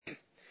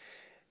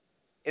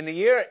In the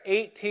year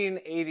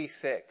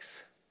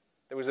 1886,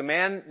 there was a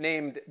man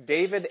named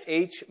David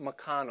H.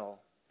 McConnell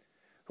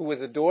who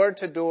was a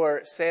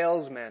door-to-door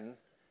salesman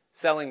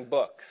selling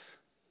books.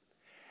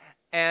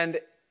 And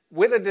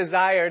with a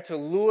desire to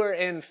lure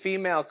in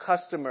female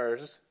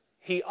customers,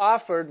 he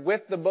offered,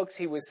 with the books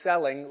he was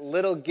selling,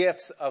 little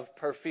gifts of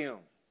perfume.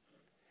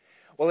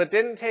 Well, it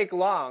didn't take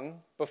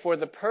long before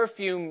the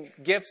perfume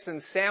gifts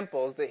and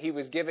samples that he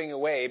was giving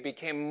away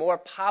became more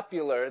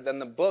popular than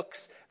the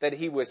books that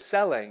he was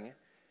selling.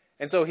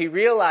 And so he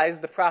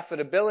realized the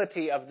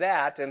profitability of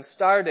that and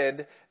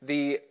started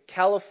the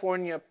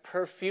California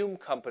Perfume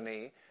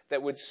Company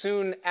that would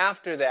soon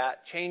after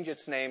that change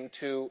its name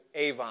to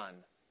Avon.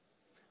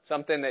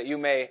 Something that you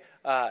may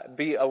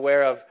be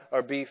aware of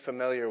or be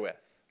familiar with.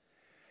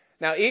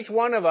 Now, each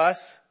one of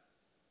us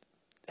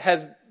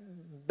has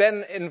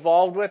been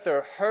involved with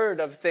or heard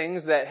of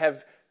things that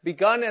have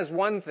begun as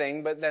one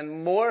thing, but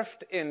then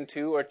morphed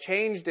into or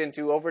changed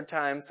into over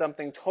time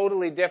something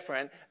totally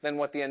different than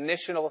what the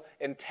initial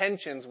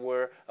intentions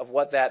were of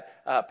what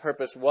that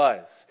purpose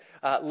was.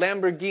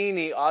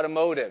 Lamborghini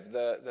Automotive,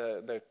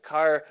 the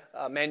car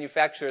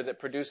manufacturer that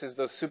produces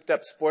those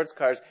souped-up sports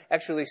cars,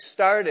 actually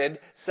started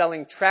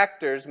selling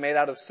tractors made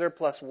out of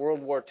surplus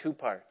World War II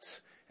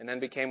parts, and then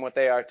became what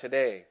they are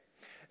today.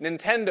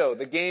 Nintendo,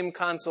 the game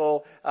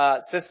console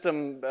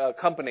system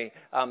company,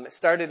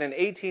 started in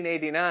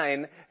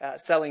 1889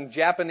 selling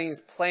Japanese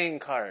playing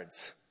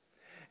cards.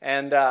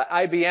 And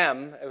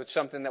IBM, which is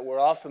something that we're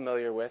all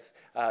familiar with,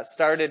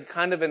 started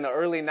kind of in the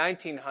early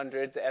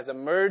 1900s as a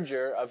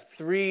merger of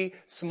three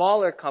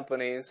smaller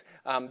companies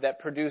that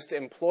produced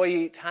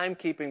employee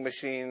timekeeping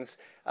machines,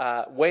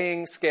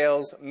 weighing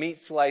scales, meat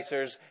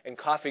slicers, and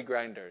coffee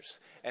grinders.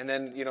 And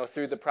then,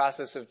 through the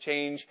process of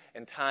change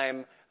and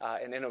time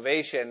and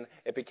innovation,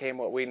 it became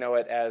what we know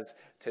it as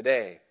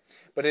today.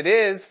 But it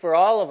is, for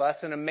all of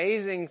us, an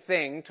amazing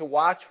thing to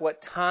watch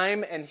what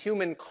time and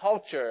human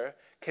culture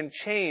can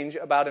change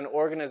about an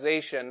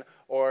organization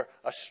or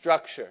a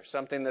structure,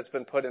 something that's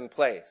been put in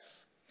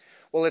place.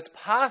 Well, it's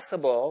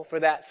possible for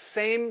that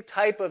same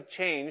type of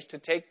change to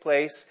take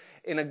place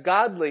in a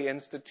godly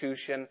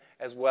institution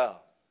as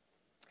well.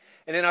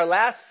 And in our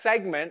last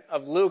segment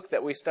of Luke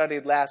that we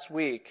studied last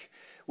week,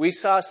 we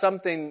saw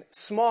something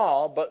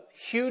small but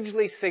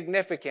hugely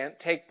significant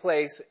take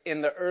place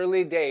in the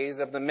early days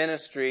of the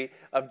ministry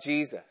of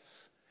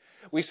Jesus.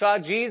 We saw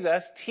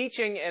Jesus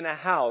teaching in a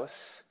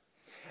house,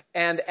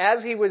 and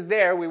as he was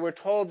there, we were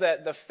told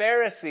that the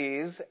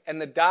Pharisees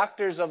and the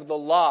doctors of the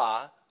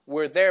law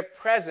were there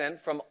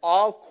present from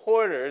all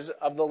quarters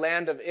of the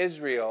land of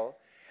Israel,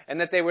 and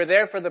that they were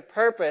there for the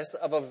purpose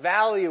of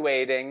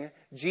evaluating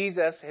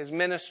Jesus, his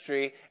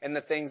ministry, and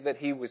the things that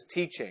he was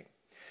teaching.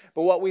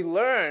 But what we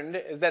learned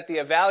is that the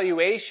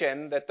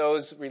evaluation that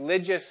those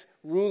religious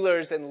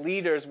rulers and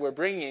leaders were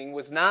bringing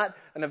was not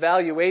an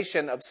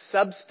evaluation of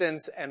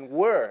substance and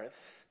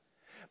worth,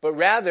 but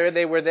rather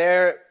they were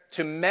there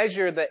to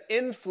measure the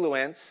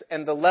influence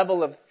and the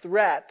level of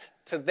threat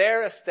to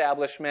their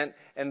establishment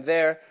and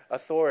their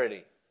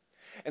authority.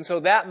 And so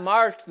that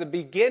marked the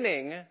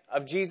beginning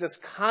of Jesus'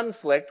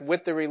 conflict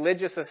with the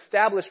religious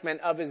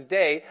establishment of his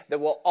day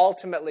that will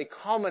ultimately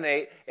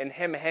culminate in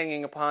him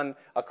hanging upon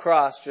a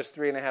cross just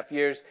 3.5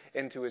 years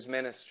into his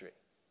ministry.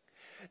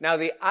 Now,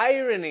 the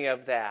irony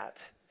of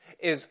that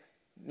is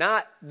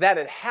not that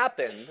it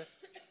happened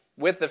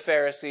with the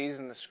Pharisees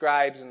and the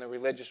scribes and the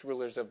religious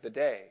rulers of the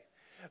day,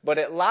 but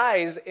it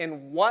lies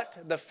in what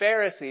the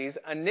Pharisees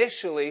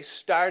initially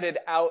started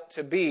out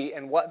to be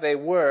and what they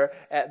were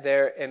at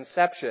their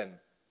inception.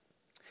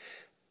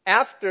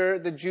 After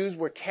the Jews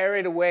were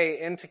carried away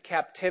into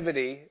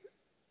captivity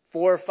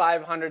 400,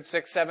 500,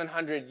 600,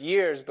 700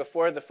 years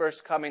before the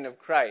first coming of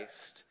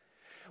Christ,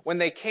 when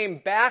they came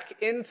back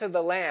into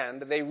the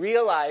land, they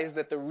realized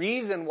that the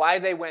reason why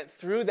they went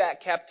through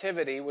that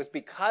captivity was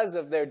because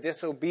of their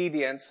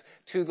disobedience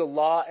to the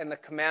law and the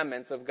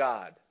commandments of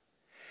God.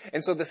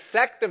 And so the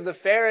sect of the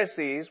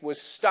Pharisees was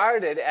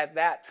started at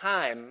that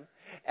time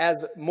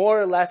as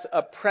more or less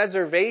a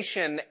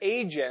preservation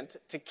agent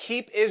to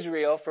keep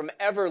Israel from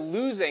ever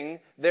losing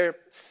their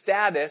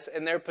status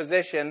and their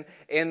position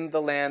in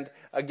the land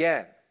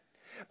again.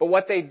 But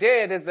what they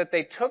did is that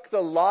they took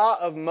the law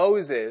of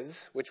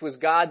Moses, which was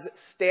God's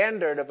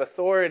standard of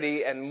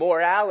authority and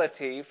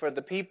morality for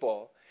the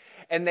people,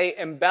 and they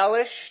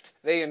embellished,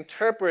 they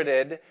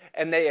interpreted,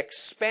 and they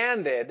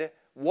expanded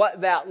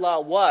what that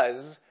law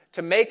was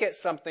to make it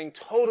something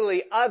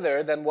totally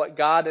other than what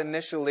God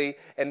initially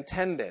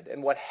intended.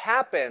 And what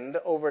happened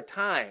over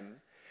time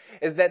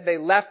is that they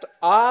left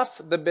off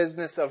the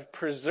business of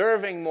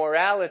preserving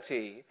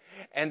morality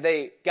and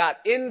they got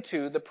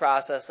into the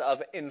process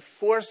of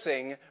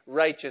enforcing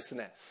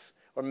righteousness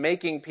or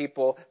making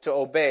people to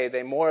obey.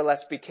 They more or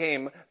less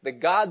became the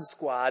God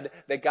squad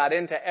that got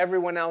into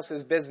everyone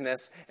else's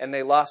business, and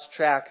they lost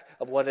track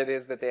of what it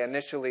is that they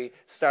initially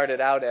started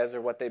out as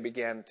or what they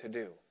began to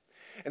do.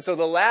 And so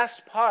the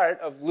last part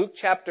of Luke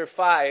chapter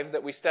 5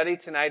 that we study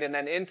tonight, and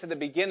then into the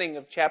beginning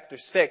of chapter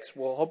 6,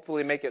 we'll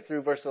hopefully make it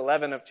through verse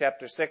 11 of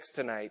chapter 6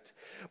 tonight,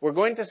 we're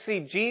going to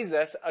see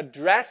Jesus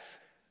address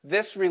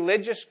this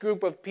religious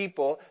group of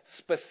people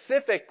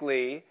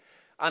specifically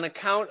on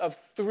account of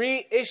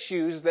three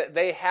issues that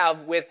they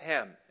have with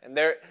him. And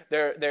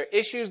their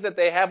issues that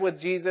they have with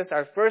Jesus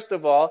are, first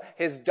of all,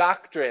 his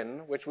doctrine,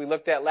 which we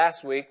looked at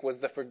last week, was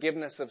the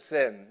forgiveness of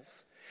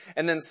sins.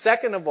 And then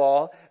second of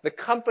all, the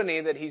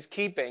company that he's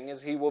keeping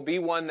is he will be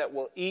one that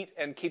will eat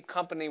and keep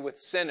company with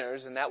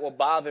sinners, and that will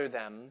bother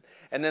them.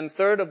 And then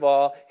third of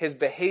all, his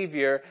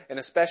behavior, and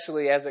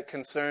especially as it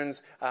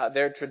concerns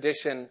their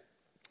tradition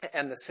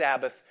and the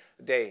Sabbath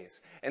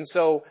days. And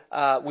so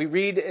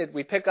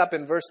we pick up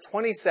in verse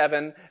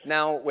 27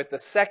 now with the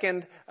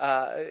second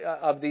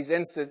of these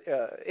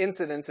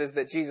incidences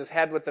that Jesus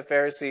had with the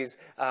Pharisees,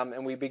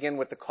 and we begin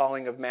with the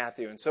calling of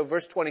Matthew. And so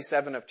verse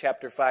 27 of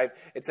chapter 5,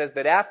 it says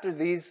that after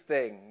these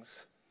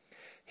things,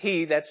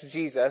 he, that's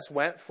Jesus,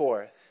 went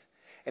forth,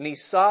 and he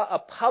saw a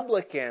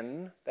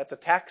publican, that's a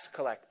tax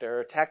collector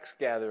or tax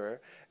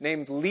gatherer,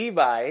 named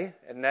Levi,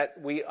 and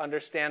that we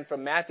understand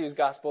from Matthew's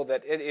gospel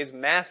that it is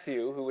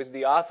Matthew who is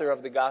the author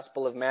of the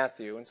Gospel of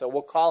Matthew. And so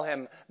we'll call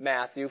him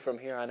Matthew from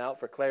here on out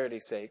for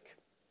clarity's sake.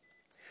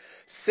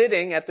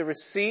 Sitting at the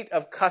receipt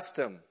of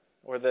custom,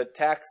 or the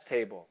tax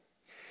table.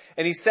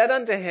 And he said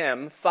unto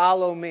him,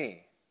 Follow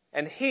me.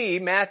 And he,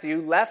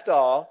 Matthew, left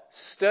all,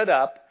 stood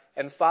up,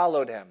 and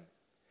followed him.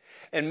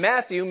 And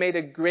Matthew made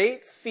a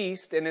great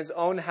feast in his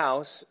own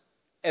house,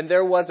 and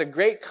there was a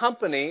great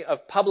company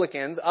of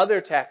publicans,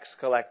 other tax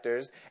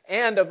collectors,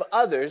 and of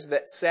others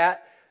that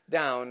sat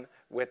down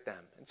with them.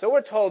 And so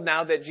we're told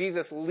now that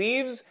Jesus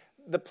leaves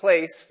the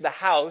place, the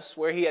house,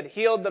 where he had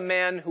healed the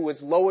man who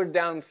was lowered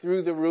down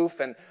through the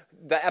roof, and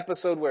the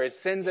episode where his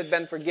sins had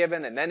been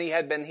forgiven and then he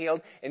had been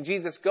healed. And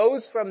Jesus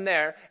goes from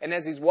there, and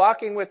as he's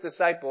walking with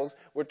disciples,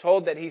 we're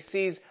told that he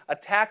sees a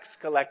tax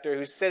collector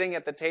who's sitting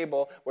at the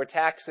table where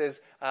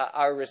taxes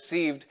are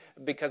received,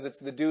 because it's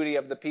the duty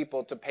of the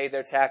people to pay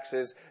their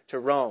taxes to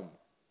Rome.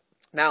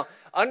 Now,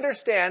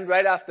 understand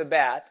right off the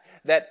bat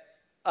that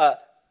a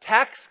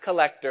tax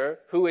collector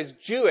who is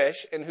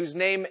Jewish and whose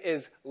name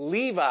is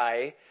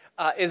Levi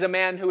is a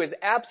man who is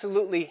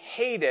absolutely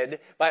hated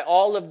by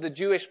all of the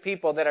Jewish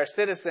people that are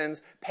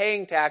citizens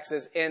paying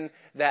taxes in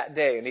that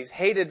day. And he's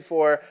hated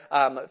for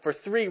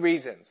three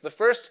reasons. The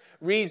first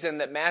reason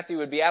that Matthew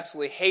would be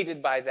absolutely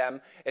hated by them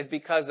is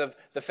because of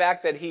the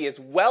fact that he is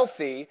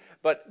wealthy,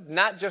 but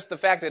not just the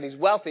fact that he's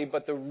wealthy,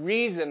 but the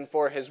reason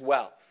for his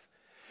wealth.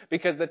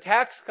 Because the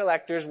tax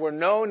collectors were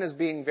known as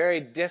being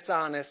very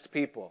dishonest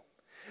people.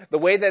 The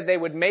way that they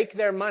would make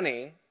their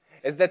money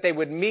is that they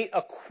would meet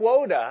a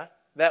quota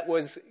that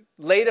was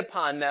laid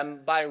upon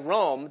them by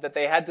Rome that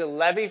they had to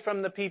levy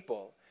from the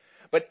people.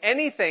 But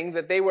anything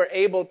that they were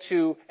able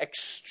to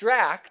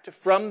extract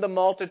from the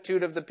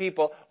multitude of the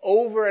people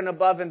over and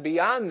above and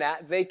beyond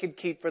that, they could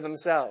keep for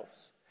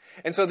themselves.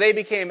 And so they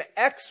became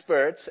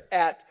experts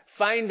at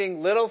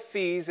finding little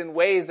fees and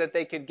ways that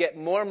they could get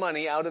more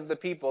money out of the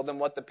people than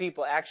what the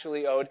people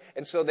actually owed,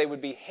 and so they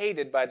would be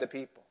hated by the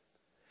people.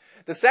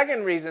 The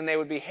second reason they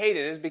would be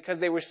hated is because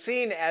they were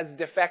seen as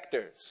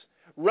defectors.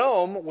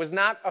 Rome was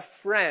not a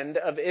friend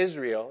of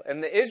Israel,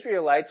 and the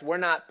Israelites were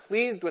not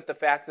pleased with the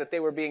fact that they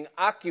were being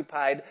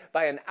occupied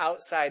by an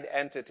outside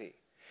entity.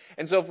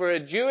 And so for a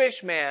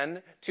Jewish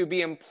man to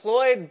be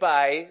employed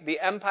by the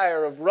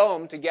Empire of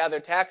Rome to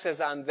gather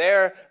taxes on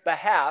their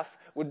behalf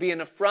would be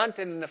an affront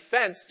and an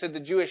offense to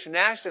the Jewish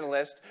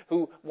nationalists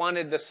who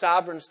wanted the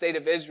sovereign state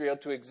of Israel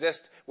to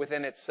exist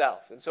within itself.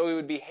 And so he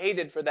would be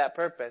hated for that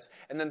purpose.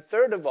 And then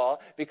third of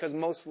all, because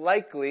most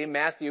likely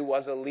Matthew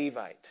was a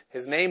Levite.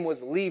 His name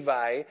was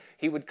Levi.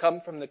 He would come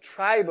from the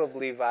tribe of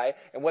Levi.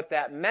 And what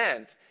that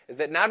meant is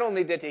that not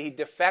only did he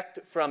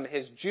defect from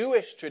his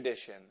Jewish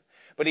tradition,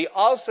 but he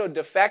also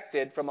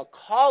defected from a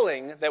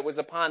calling that was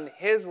upon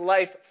his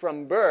life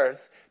from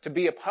birth to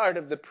be a part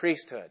of the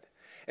priesthood.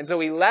 And so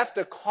he left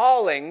a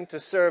calling to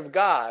serve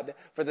God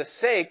for the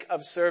sake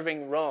of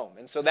serving Rome.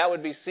 And so that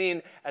would be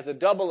seen as a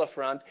double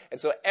affront. And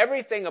so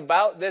everything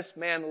about this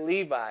man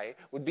Levi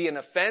would be an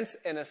offense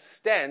and a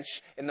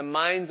stench in the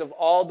minds of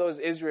all those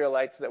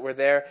Israelites that were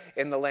there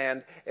in the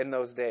land in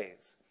those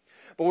days.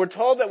 But we're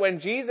told that when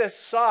Jesus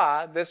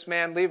saw this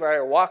man Levi,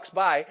 or walks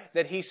by,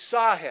 that he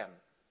saw him.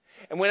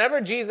 And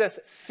whenever Jesus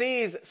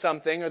sees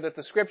something, or that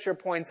the scripture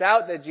points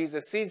out that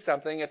Jesus sees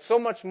something, it's so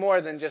much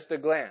more than just a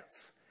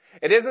glance.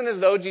 It isn't as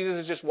though Jesus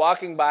is just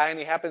walking by and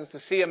he happens to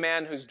see a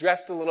man who's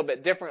dressed a little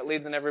bit differently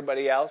than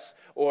everybody else,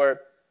 or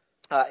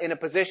in a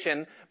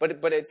position,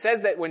 but it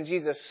says that when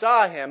Jesus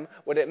saw him,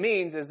 what it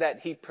means is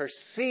that he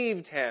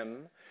perceived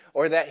him,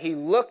 or that he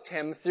looked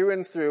him through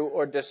and through,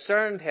 or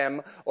discerned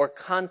him, or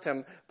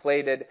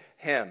contemplated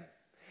him.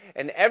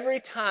 And every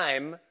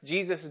time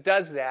Jesus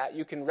does that,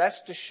 you can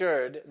rest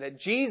assured that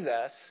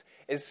Jesus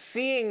is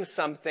seeing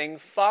something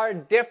far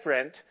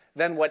different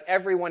than what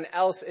everyone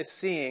else is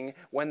seeing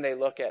when they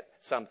look at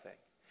something.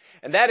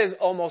 And that is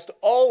almost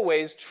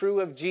always true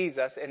of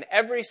Jesus in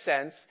every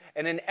sense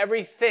and in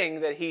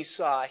everything that he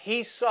saw.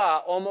 He saw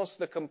almost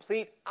the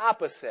complete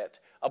opposite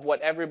of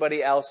what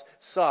everybody else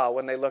saw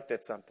when they looked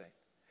at something.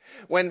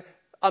 When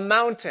a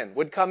mountain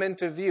would come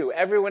into view,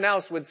 everyone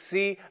else would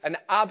see an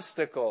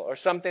obstacle or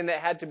something that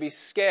had to be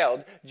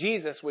scaled.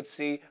 Jesus would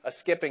see a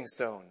skipping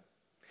stone.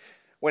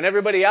 When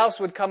everybody else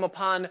would come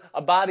upon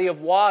a body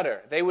of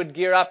water, they would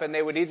gear up and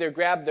they would either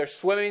grab their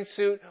swimming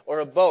suit or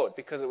a boat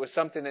because it was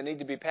something that needed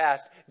to be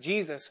passed.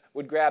 Jesus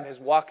would grab his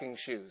walking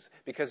shoes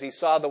because he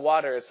saw the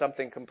water as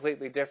something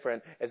completely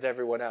different as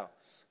everyone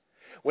else.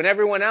 When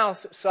everyone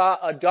else saw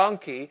a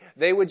donkey,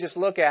 they would just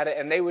look at it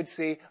and they would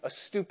see a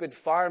stupid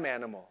farm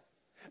animal.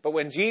 But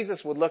when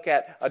Jesus would look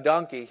at a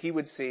donkey, he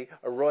would see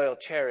a royal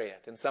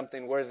chariot and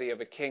something worthy of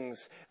a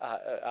king's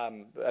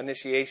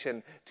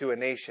initiation to a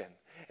nation.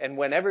 And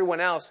when everyone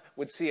else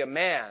would see a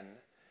man,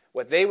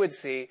 what they would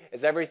see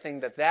is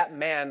everything that that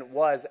man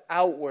was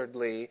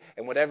outwardly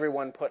and what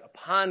everyone put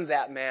upon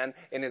that man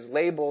in his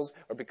labels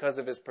or because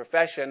of his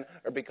profession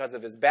or because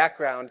of his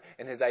background,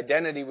 and his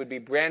identity would be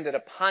branded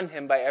upon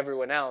him by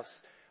everyone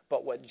else.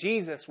 But what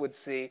Jesus would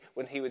see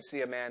when he would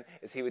see a man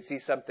is he would see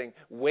something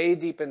way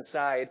deep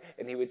inside,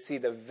 and he would see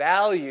the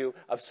value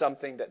of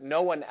something that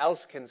no one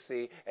else can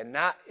see, and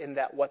not in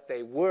that what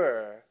they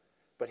were,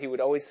 but he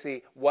would always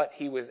see what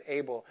he was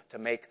able to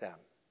make them.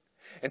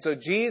 And so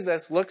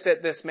Jesus looks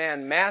at this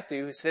man,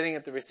 Matthew, who's sitting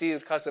at the receipt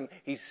of custom.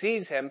 He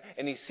sees him,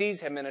 and he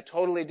sees him in a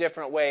totally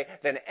different way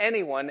than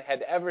anyone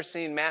had ever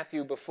seen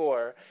Matthew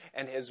before.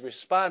 And his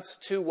response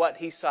to what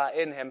he saw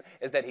in him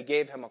is that he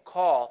gave him a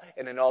call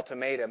and an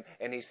ultimatum,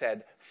 and he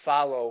said,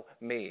 "Follow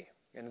me."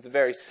 And it's a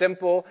very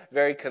simple,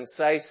 very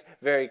concise,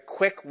 very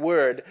quick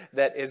word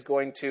that is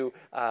going to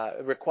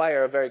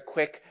require a very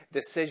quick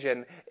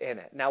decision in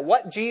it. Now,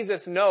 what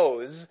Jesus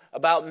knows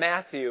about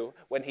Matthew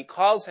when he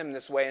calls him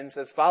this way and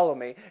says, "Follow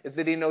me," is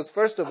that he knows,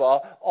 first of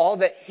all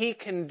that he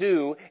can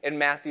do in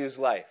Matthew's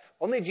life.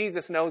 Only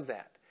Jesus knows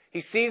that. He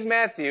sees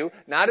Matthew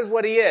not as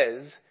what he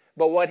is,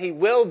 but what he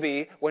will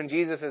be when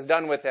Jesus is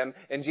done with him,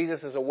 and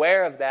Jesus is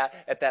aware of that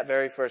at that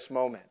very first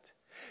moment.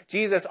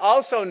 Jesus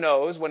also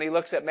knows, when he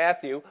looks at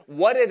Matthew,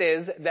 what it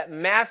is that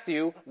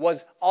Matthew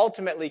was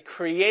ultimately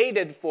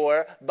created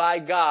for by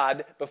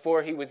God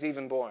before he was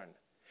even born.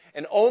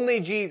 And only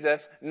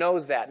Jesus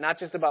knows that, not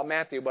just about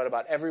Matthew, but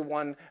about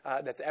everyone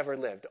that's ever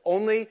lived.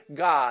 Only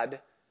God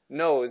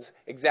knows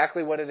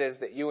exactly what it is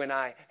that you and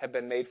I have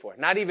been made for.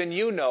 Not even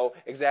you know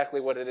exactly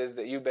what it is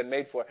that you've been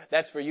made for.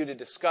 That's for you to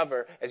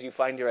discover as you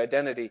find your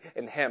identity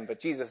in him. But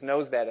Jesus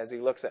knows that as he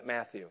looks at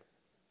Matthew.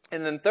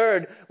 And then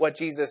third, what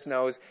Jesus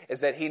knows is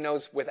that he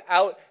knows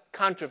without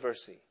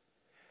controversy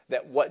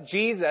that what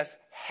Jesus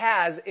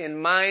has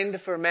in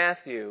mind for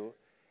Matthew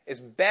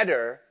is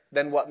better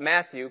than what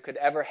Matthew could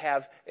ever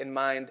have in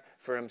mind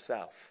for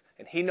himself.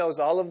 And he knows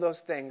all of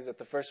those things at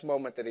the first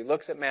moment that he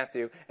looks at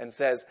Matthew and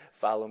says,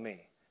 "Follow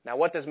me." Now,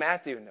 what does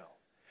Matthew know?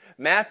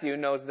 Matthew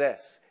knows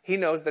this. He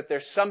knows that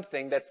there's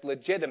something that's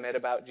legitimate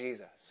about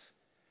Jesus.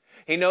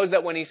 He knows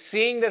that when he's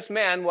seeing this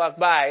man walk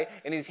by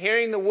and he's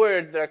hearing the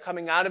words that are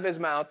coming out of his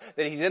mouth,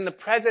 that he's in the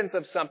presence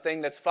of something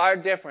that's far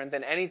different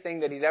than anything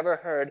that he's ever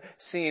heard,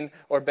 seen,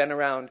 or been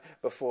around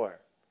before.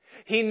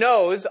 He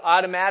knows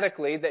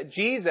automatically that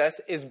Jesus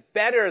is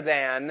better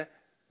than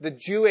the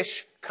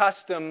Jewish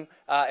custom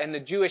and the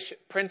Jewish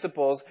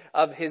principles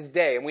of his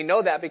day. And we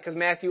know that because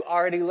Matthew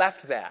already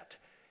left that.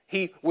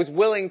 He was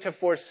willing to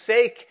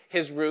forsake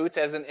his roots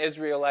as an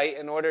Israelite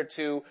in order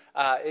to,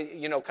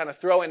 kind of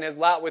throw in his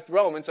lot with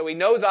Rome. And so he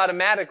knows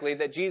automatically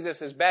that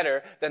Jesus is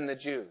better than the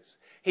Jews.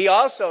 He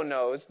also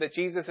knows that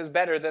Jesus is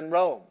better than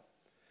Rome.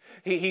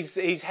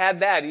 He's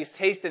had that. He's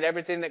tasted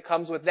everything that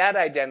comes with that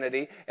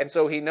identity. And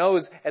so he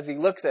knows as he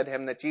looks at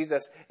him that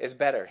Jesus is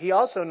better. He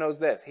also knows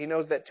this. He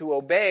knows that to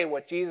obey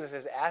what Jesus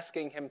is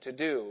asking him to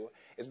do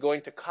is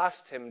going to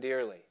cost him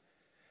dearly.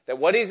 That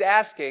what he's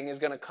asking is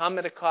going to come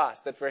at a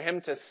cost. That for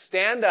him to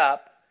stand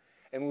up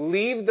and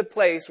leave the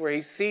place where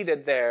he's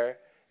seated there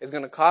is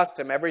going to cost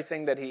him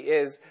everything that he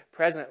is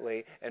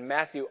presently. And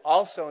Matthew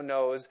also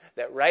knows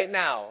that right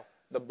now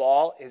the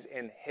ball is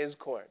in his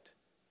court.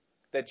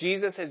 That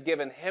Jesus has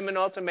given him an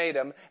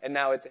ultimatum, and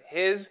now it's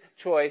his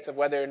choice of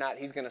whether or not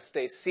he's going to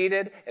stay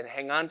seated and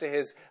hang on to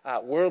his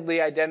worldly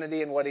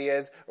identity and what he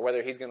is, or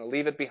whether he's going to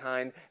leave it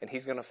behind and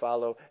he's going to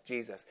follow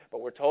Jesus.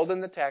 But we're told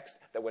in the text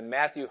that when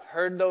Matthew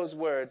heard those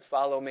words,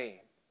 "Follow me,"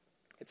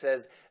 it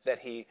says that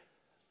he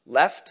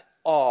left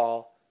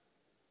all,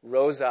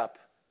 rose up,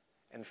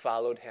 and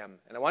followed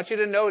him. And I want you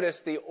to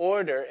notice the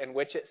order in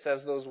which it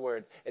says those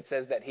words. It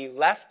says that he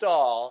left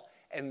all,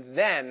 and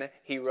then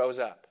he rose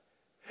up.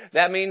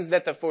 That means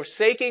that the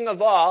forsaking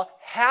of all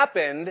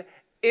happened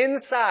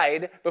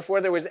inside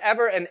before there was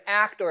ever an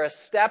act or a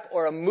step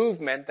or a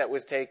movement that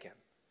was taken.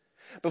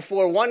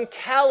 Before 1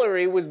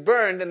 calorie was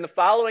burned in the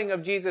following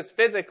of Jesus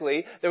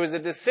physically, there was a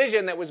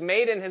decision that was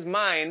made in his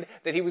mind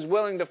that he was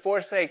willing to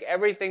forsake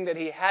everything that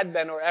he had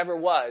been or ever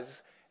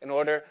was in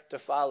order to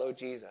follow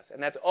Jesus.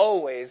 And that's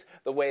always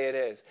the way it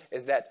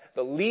is that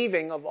the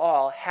leaving of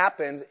all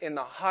happens in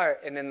the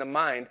heart and in the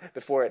mind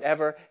before it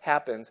ever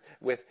happens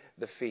with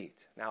the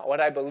feet. Now,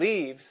 what I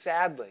believe,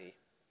 sadly,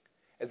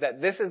 is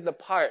that this is the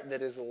part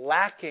that is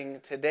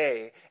lacking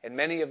today in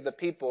many of the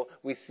people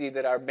we see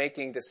that are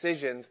making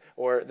decisions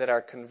or that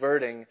are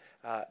converting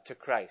to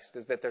Christ,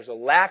 is that there's a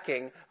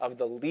lacking of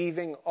the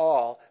leaving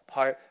all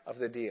part of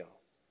the deal.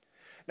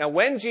 Now,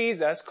 when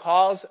Jesus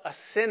calls a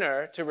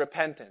sinner to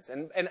repentance,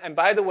 and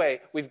by the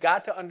way, we've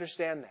got to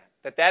understand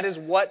that is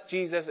what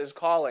Jesus is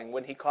calling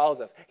when he calls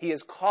us. He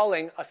is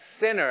calling a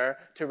sinner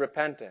to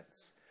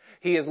repentance.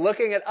 He is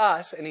looking at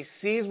us and he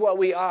sees what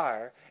we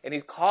are, and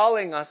he's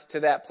calling us to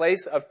that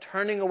place of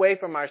turning away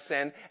from our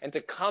sin and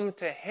to come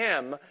to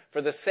him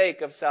for the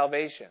sake of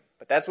salvation.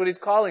 But that's what he's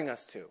calling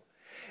us to.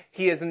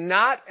 He is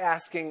not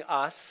asking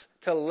us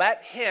to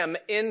let him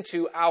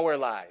into our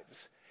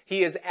lives.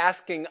 He is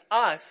asking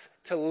us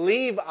to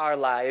leave our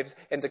lives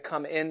and to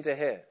come into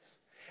his.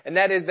 And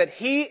that is that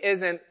he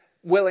isn't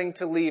willing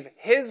to leave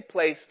his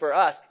place for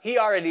us. He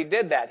already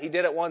did that. He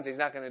did it once. He's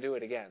not going to do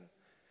it again.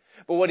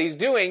 But what he's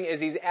doing is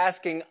he's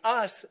asking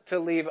us to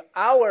leave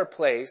our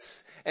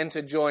place and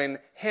to join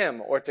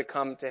him or to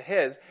come to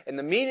his. And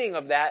the meaning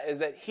of that is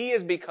that he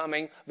is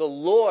becoming the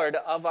Lord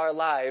of our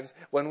lives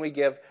when we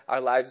give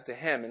our lives to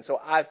him. And so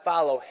I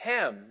follow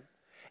him,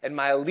 and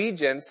my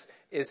allegiance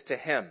is to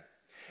him.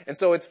 And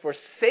so it's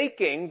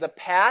forsaking the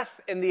path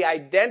and the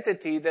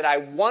identity that I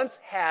once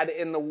had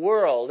in the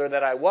world, or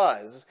that I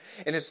was,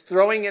 and it's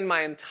throwing in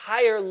my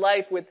entire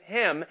life with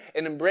him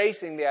and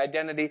embracing the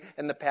identity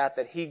and the path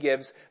that he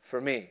gives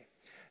for me.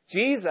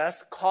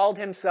 Jesus called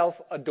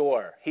himself a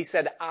door. He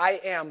said,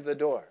 I am the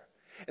door.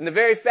 And the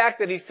very fact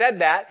that he said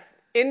that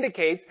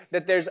indicates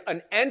that there's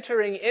an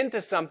entering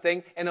into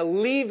something and a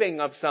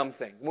leaving of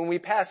something. When we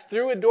pass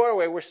through a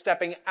doorway, we're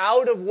stepping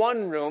out of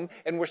one room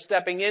and we're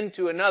stepping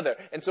into another.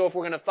 And so if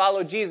we're going to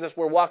follow Jesus,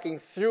 we're walking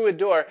through a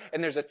door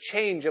and there's a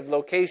change of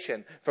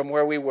location from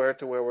where we were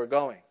to where we're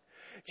going.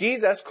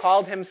 Jesus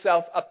called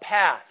himself a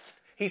path.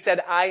 He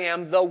said, I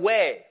am the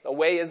way. The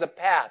way is a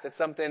path. It's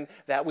something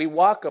that we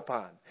walk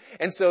upon.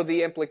 And so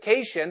the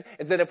implication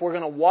is that if we're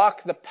going to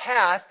walk the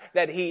path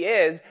that he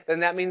is, then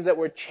that means that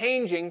we're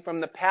changing from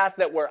the path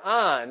that we're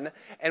on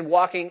and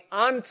walking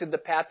onto the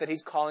path that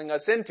he's calling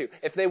us into.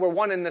 If they were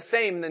one and the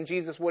same, then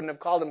Jesus wouldn't have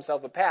called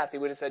himself a path. He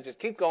would have said, just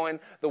keep going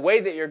the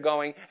way that you're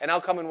going, and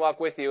I'll come and walk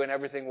with you, and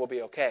everything will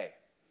be okay.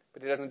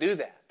 But he doesn't do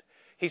that.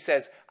 He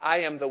says, I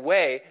am the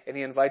way, and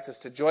he invites us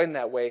to join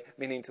that way,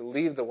 meaning to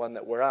leave the one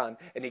that we're on.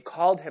 And he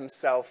called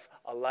himself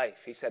a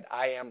life. He said,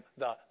 I am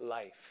the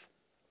life.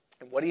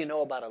 And what do you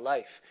know about a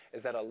life?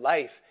 Is that a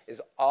life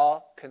is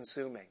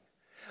all-consuming.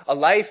 A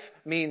life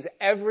means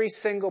every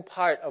single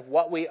part of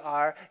what we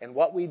are and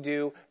what we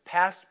do,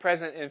 past,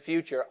 present, and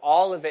future,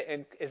 all of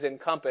it is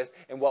encompassed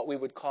in what we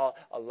would call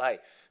a life.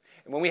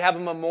 And when we have a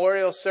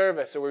memorial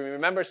service or we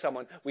remember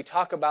someone, we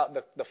talk about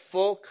the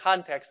full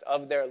context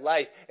of their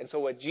life. And so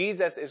what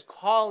Jesus is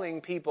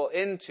calling people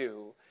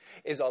into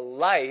is a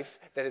life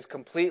that is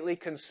completely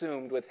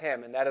consumed with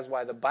him. And that is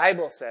why the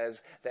Bible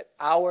says that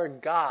our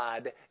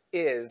God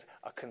is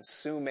a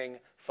consuming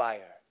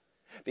fire.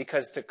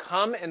 Because to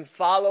come and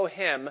follow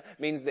him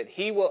means that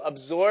he will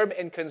absorb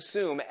and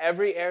consume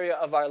every area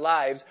of our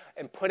lives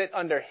and put it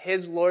under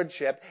his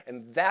lordship.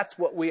 And that's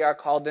what we are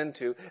called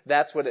into.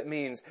 That's what it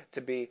means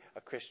to be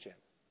a Christian.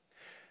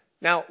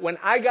 Now, when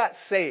I got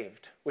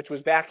saved, which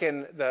was back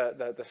in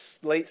the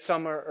late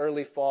summer,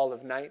 early fall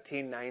of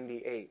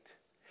 1998,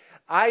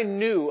 I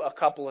knew a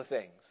couple of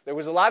things. There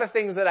was a lot of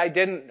things that I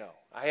didn't know.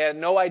 I had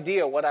no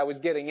idea what I was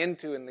getting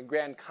into in the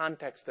grand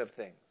context of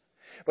things.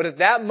 But at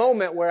that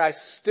moment where I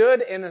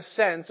stood in a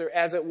sense, or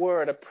as it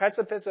were, at a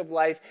precipice of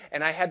life,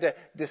 and I had to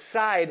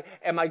decide,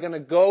 am I going to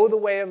go the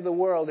way of the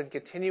world and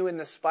continue in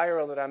the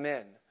spiral that I'm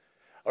in?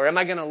 Or am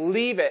I going to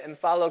leave it and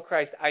follow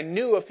Christ? I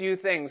knew a few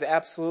things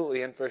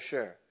absolutely and for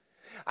sure.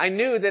 I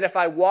knew that if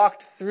I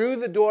walked through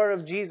the door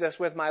of Jesus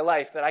with my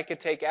life, that I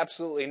could take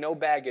absolutely no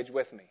baggage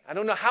with me. I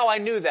don't know how I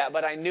knew that,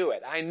 but I knew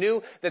it. I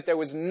knew that there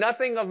was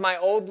nothing of my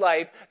old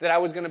life that I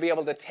was going to be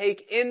able to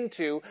take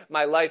into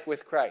my life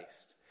with Christ.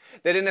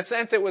 That in a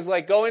sense it was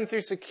like going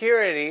through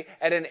security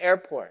at an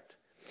airport,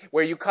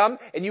 where you come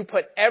and you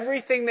put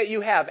everything that you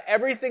have,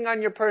 everything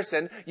on your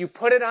person, you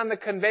put it on the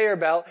conveyor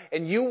belt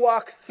and you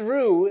walk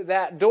through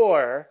that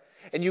door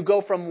and you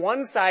go from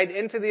one side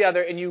into the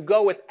other and you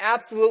go with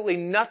absolutely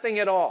nothing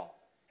at all.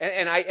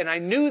 And I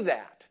knew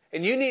that.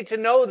 And you need to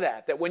know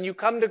that when you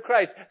come to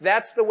Christ,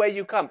 that's the way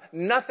you come.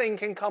 Nothing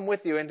can come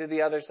with you into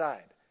the other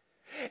side.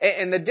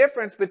 And the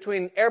difference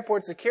between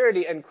airport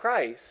security and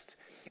Christ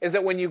is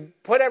that when you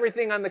put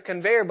everything on the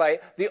conveyor belt,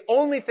 the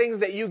only things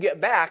that you get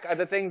back are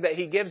the things that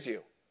he gives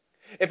you.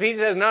 If he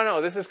says,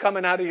 no, this is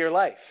coming out of your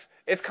life,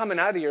 It's coming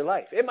out of your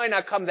life. It might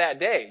not come that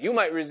day. You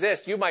might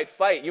resist, you might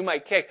fight, you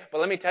might kick. But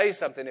let me tell you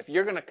something. If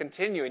you're going to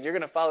continue and you're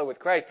going to follow with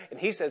Christ, and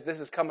He says this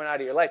is coming out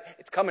of your life,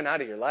 it's coming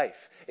out of your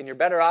life. And you're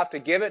better off to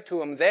give it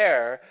to Him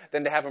there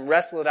than to have Him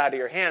wrestle it out of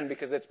your hand,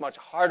 because it's a much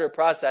harder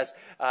process.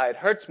 It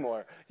hurts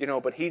more,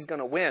 but He's going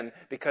to win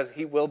because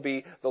He will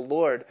be the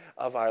Lord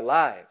of our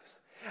lives.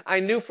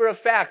 I knew for a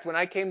fact when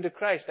I came to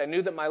Christ, I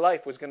knew that my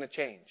life was going to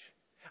change.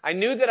 I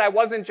knew that I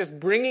wasn't just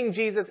bringing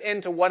Jesus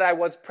into what I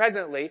was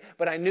presently,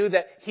 but I knew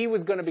that He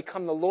was going to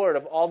become the Lord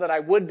of all that I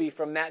would be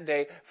from that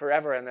day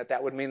forever, and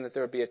that would mean that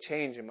there would be a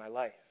change in my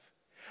life.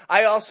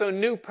 I also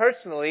knew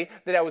personally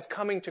that I was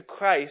coming to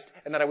Christ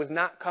and that I was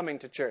not coming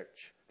to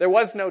church. There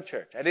was no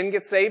church. I didn't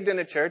get saved in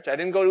a church. I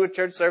didn't go to a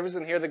church service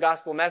and hear the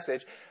gospel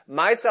message.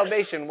 My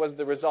salvation was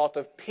the result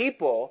of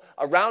people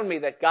around me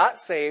that got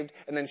saved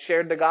and then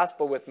shared the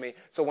gospel with me.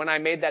 So when I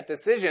made that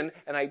decision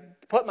and I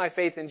put my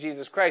faith in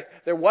Jesus Christ,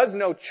 there was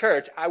no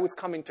church. I was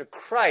coming to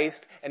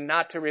Christ and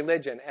not to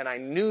religion. And I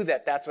knew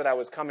that that's what I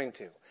was coming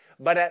to.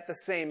 But at the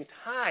same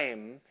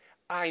time,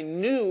 I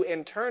knew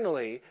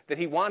internally that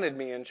He wanted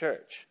me in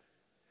church.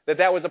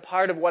 That was a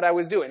part of what I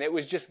was doing. It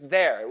was just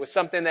there. It was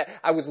something that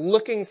I was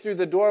looking through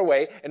the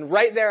doorway, and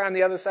right there on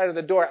the other side of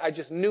the door, I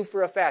just knew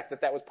for a fact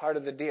that that was part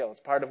of the deal.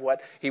 It's part of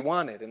what He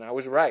wanted, and I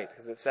was right,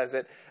 because it says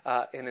it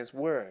in His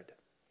Word.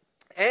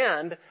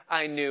 And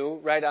I knew,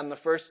 right on the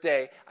first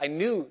day, I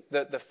knew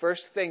the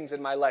first things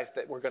in my life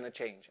that were going to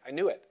change. I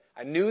knew it.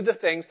 I knew the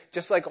things,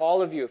 just like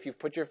all of you, if you've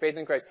put your faith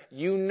in Christ,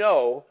 you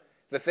know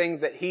the things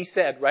that He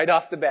said right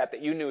off the bat,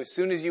 that you knew as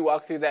soon as you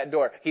walk through that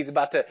door, He's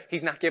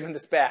not giving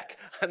this back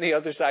on the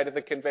other side of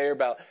the conveyor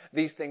belt.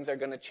 These things are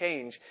going to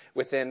change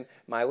within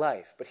my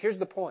life. But here's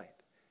the point,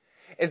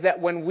 is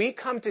that when we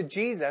come to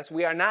Jesus,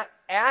 we are not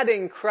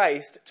adding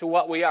Christ to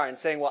what we are and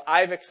saying, well,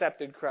 I've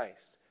accepted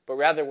Christ. But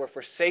rather we're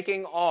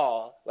forsaking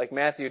all, like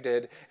Matthew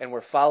did, and we're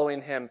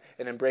following Him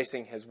and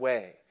embracing His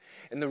way.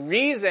 And the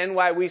reason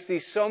why we see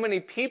so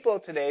many people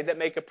today that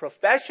make a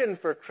profession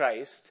for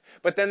Christ,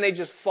 but then they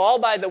just fall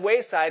by the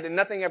wayside and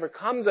nothing ever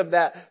comes of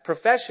that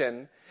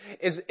profession,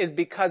 is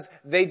because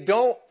they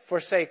don't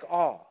forsake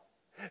all.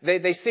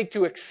 They seek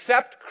to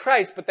accept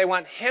Christ, but they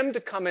want Him to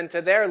come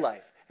into their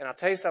life. And I'll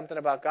tell you something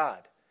about God,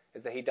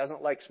 is that He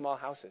doesn't like small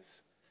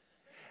houses.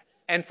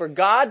 And for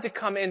God to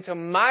come into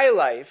my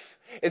life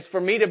is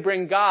for me to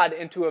bring God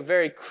into a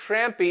very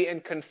crampy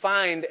and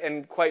confined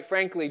and, quite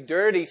frankly,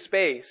 dirty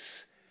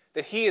space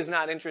that He is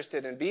not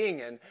interested in being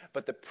in.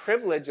 But the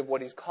privilege of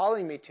what He's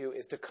calling me to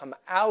is to come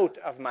out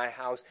of my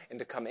house and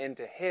to come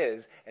into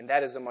His. And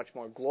that is a much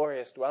more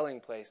glorious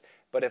dwelling place.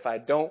 But if I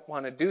don't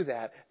want to do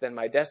that, then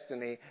my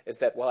destiny is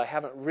that, well, I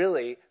haven't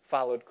really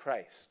followed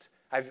Christ.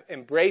 I've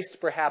embraced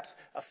perhaps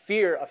a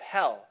fear of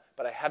hell,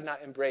 but I have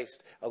not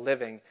embraced a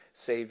living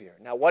Savior.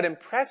 Now, what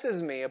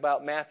impresses me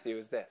about Matthew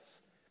is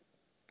this,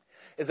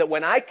 is that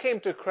when I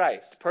came to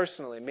Christ,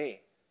 personally, me,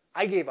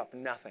 I gave up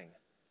nothing.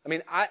 I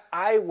mean,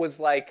 I was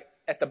like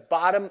at the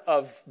bottom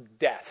of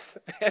death,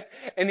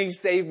 and He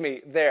saved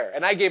me there.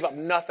 And I gave up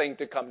nothing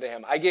to come to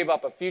Him. I gave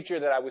up a future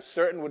that I was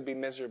certain would be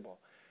miserable.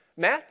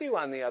 Matthew,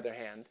 on the other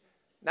hand,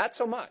 not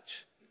so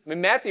much. I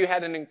mean, Matthew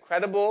had an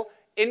incredible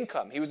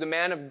income. He was a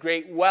man of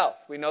great wealth.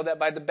 We know that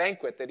by the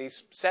banquet that He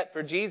set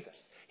for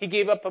Jesus. He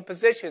gave up a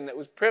position that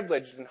was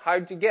privileged and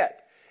hard to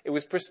get. It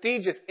was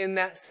prestigious in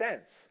that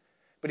sense.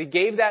 But He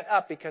gave that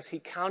up because He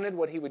counted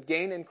what he would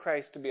gain in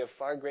Christ to be of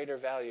far greater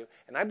value.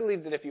 And I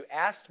believe that if you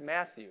asked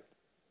Matthew,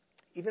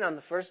 even on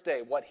the first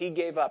day, what he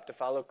gave up to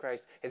follow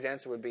Christ, his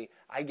answer would be,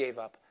 I gave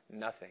up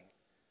nothing.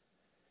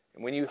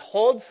 And when you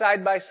hold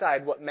side by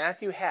side what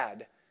Matthew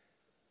had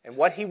and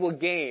what he will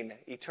gain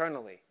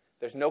eternally,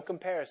 there's no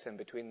comparison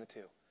between the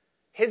two.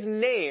 His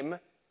name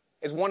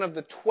is one of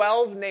the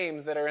 12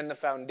 names that are in the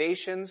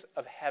foundations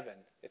of heaven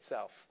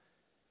itself.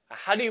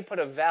 How do you put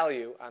a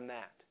value on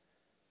that?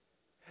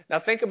 Now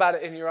think about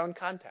it in your own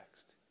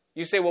context.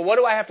 You say, well, what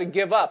do I have to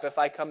give up if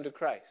I come to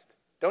Christ?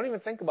 Don't even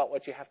think about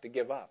what you have to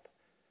give up.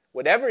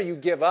 Whatever you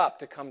give up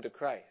to come to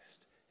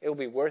Christ, it will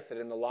be worth it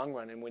in the long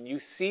run. And when you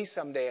see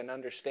someday and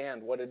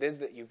understand what it is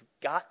that you've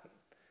gotten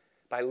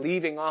by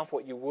leaving off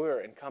what you were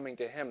and coming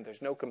to Him,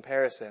 there's no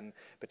comparison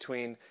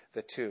between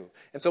the two.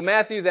 And so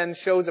Matthew then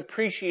shows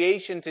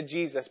appreciation to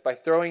Jesus by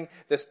throwing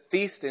this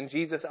feast in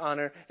Jesus'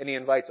 honor, and he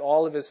invites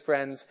all of his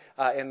friends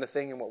in the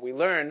thing. And what we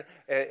learn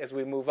as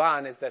we move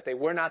on is that they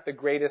were not the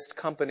greatest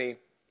company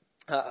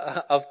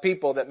of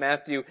people that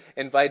Matthew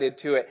invited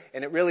to it.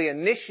 And it really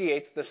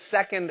initiates the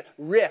second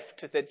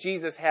rift that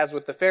Jesus has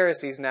with the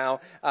Pharisees now.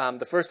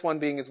 The first one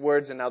being His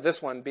words, and now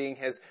this one being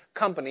His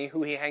company,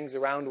 who He hangs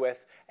around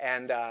with,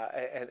 and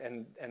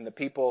the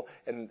people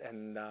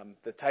and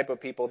the type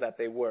of people that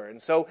they were. And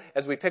so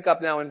as we pick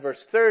up now in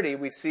verse 30,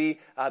 we see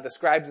the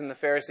scribes and the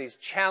Pharisees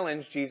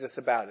challenge Jesus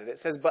about it. It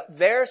says, but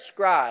their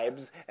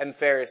scribes and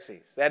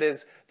Pharisees, that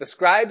is, the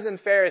scribes and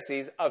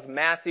Pharisees of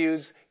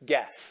Matthew's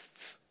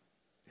guests,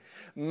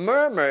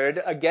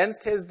 murmured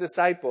against His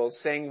disciples,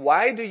 saying,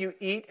 why do you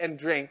eat and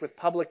drink with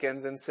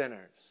publicans and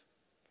sinners?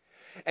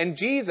 And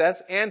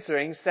Jesus,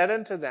 answering, said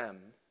unto them,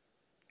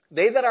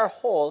 They that are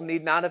whole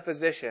need not a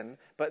physician,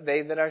 but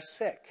they that are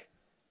sick.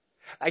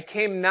 I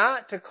came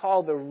not to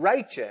call the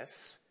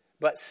righteous,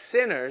 but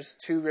sinners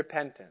to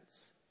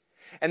repentance.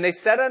 And they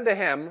said unto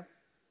him,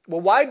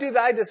 Well, why do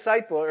thy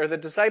disciple, or the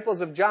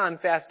disciples of John,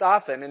 fast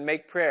often and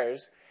make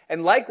prayers,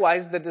 and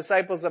likewise the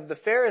disciples of the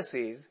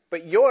Pharisees,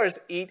 but yours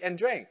eat and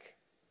drink?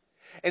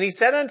 And he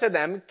said unto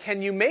them,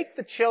 Can you make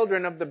the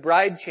children of the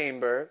bride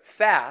chamber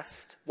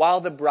fast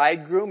while the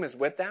bridegroom is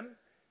with them?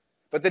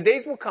 But the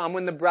days will come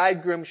when the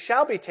bridegroom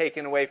shall be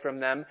taken away from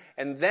them,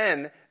 and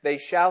then they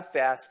shall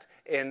fast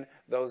in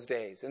those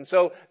days. And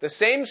so the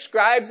same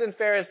scribes and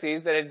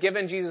Pharisees that had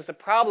given Jesus a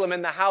problem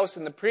in the house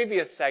in the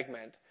previous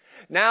segment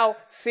now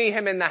see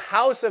him in the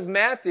house of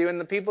Matthew and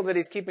the people that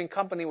he's keeping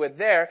company with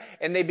there,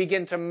 and they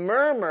begin to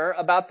murmur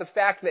about the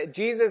fact that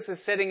Jesus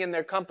is sitting in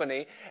their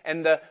company,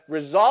 and the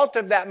result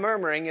of that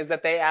murmuring is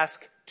that they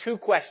ask two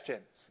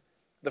questions.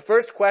 The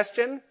first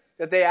question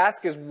that they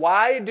ask is,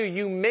 why do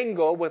you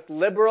mingle with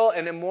liberal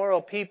and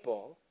immoral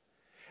people?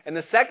 And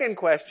the second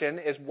question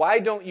is, why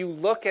don't you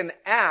look and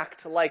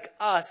act like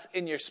us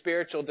in your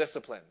spiritual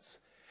disciplines?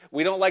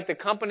 We don't like the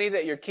company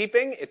that you're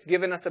keeping. It's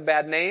given us a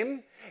bad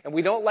name. And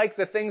we don't like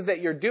the things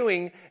that you're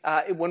doing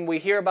when we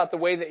hear about the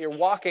way that you're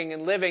walking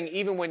and living,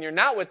 even when you're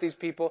not with these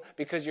people,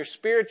 because your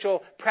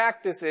spiritual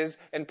practices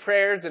and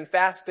prayers and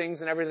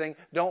fastings and everything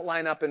don't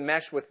line up and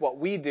mesh with what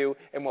we do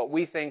and what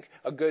we think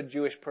a good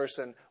Jewish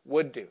person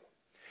would do.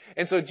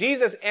 And so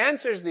Jesus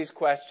answers these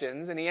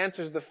questions, and he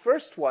answers the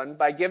first one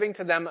by giving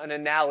to them an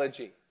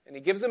analogy. And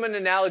he gives them an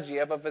analogy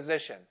of a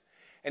physician.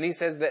 And he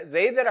says that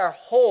they that are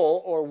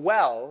whole or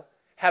well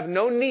have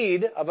no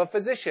need of a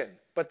physician,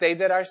 but they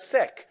that are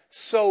sick.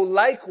 So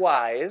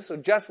likewise, so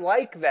just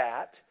like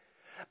that,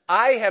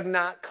 I have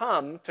not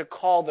come to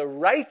call the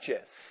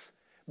righteous,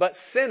 but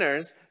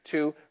sinners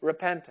to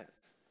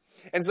repentance.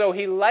 And so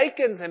he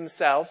likens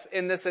himself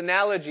in this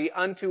analogy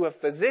unto a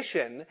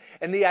physician.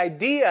 And the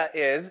idea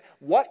is,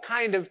 what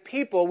kind of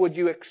people would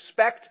you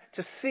expect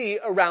to see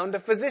around a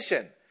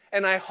physician?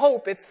 And I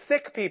hope it's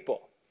sick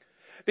people.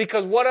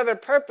 Because what other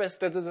purpose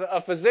does a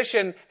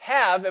physician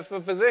have if a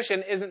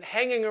physician isn't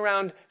hanging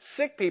around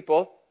sick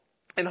people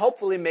and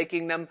hopefully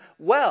making them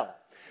well?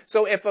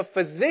 So if a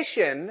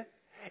physician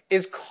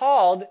is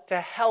called to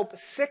help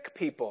sick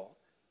people,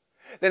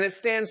 then it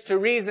stands to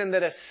reason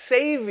that a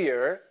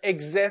Savior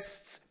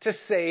exists to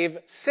save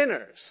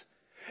sinners.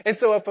 And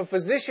so if a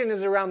physician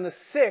is around the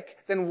sick,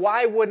 then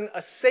why wouldn't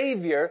a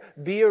Savior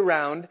be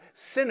around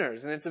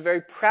sinners? And it's a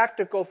very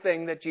practical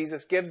thing that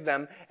Jesus gives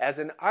them as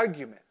an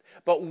argument.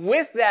 But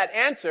with that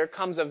answer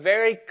comes a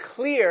very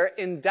clear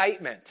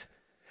indictment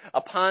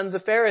upon the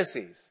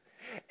Pharisees.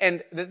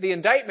 And the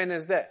indictment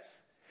is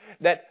this,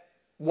 that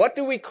what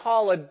do we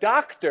call a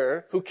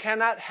doctor who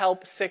cannot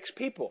help sick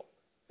people?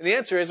 And the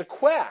answer is a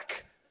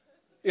quack.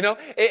 You know,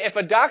 if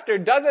a doctor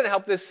doesn't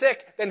help the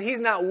sick, then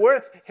he's not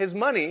worth his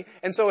money.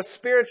 And so a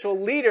spiritual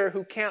leader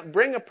who can't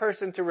bring a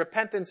person to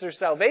repentance or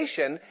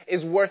salvation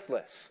is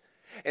worthless.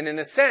 And in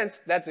a sense,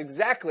 that's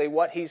exactly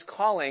what he's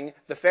calling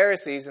the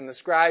Pharisees and the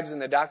scribes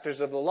and the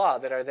doctors of the law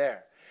that are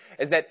there.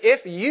 Is that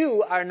if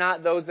you are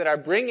not those that are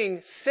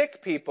bringing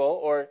sick people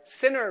or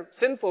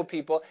sinful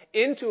people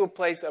into a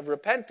place of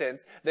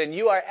repentance, then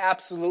you are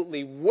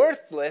absolutely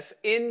worthless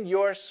in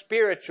your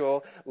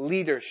spiritual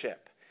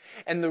leadership.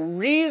 And the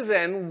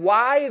reason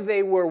why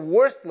they were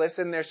worthless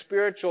in their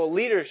spiritual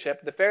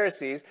leadership, the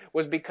Pharisees,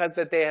 was because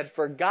that they had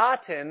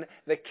forgotten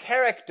the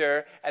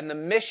character and the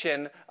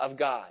mission of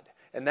God.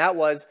 And that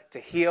was to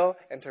heal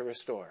and to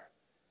restore.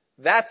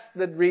 That's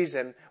the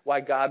reason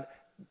why God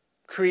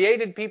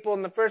created people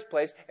in the first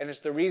place, and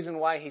it's the reason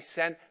why he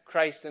sent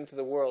Christ into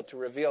the world, to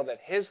reveal that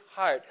his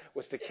heart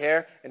was to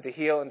care and to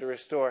heal and to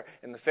restore,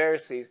 and the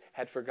Pharisees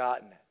had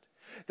forgotten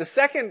it. The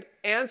second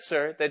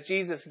answer that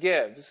Jesus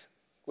gives,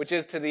 which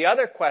is to the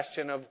other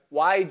question of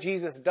why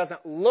Jesus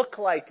doesn't look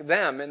like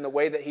them in the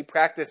way that he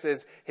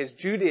practices his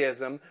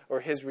Judaism or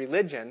his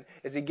religion,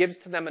 is he gives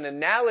to them an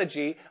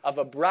analogy of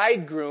a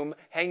bridegroom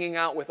hanging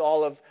out with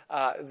all of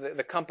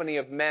the company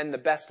of men, the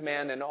best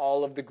man, and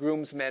all of the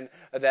groomsmen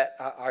that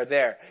are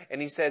there.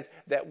 And he says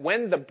that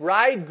when the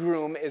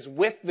bridegroom is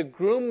with the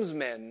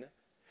groomsmen,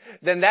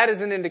 then that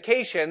is an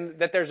indication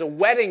that there's a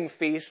wedding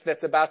feast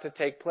that's about to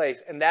take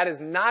place. And that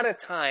is not a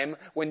time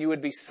when you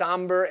would be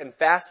somber and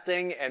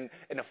fasting and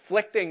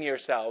afflicting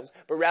yourselves,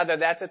 but rather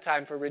that's a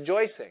time for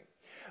rejoicing.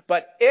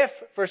 But if,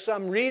 for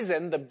some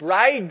reason, the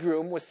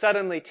bridegroom was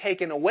suddenly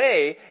taken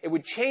away, it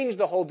would change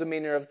the whole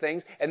demeanor of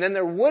things, and then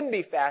there would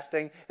be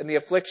fasting and the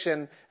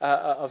affliction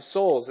of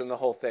souls in the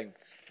whole thing.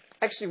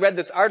 I actually read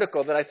this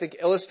article that I think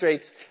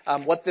illustrates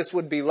what this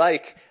would be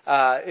like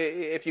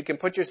if you can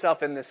put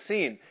yourself in this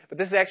scene. But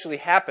this actually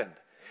happened.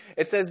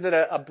 It says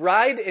that a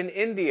bride in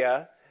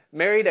India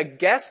married a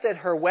guest at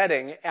her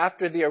wedding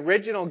after the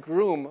original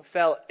groom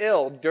fell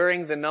ill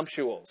during the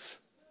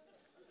nuptials.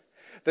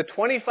 The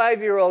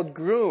 25-year-old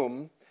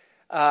groom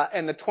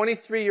and the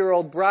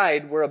 23-year-old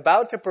bride were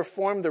about to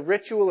perform the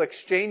ritual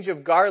exchange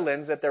of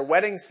garlands at their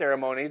wedding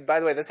ceremony. By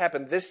the way, this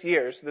happened this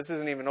year, so this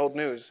isn't even old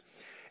news.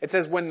 It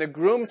says, when the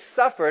groom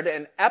suffered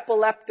an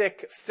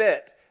epileptic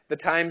fit, the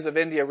Times of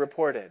India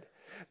reported.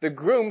 The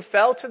groom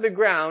fell to the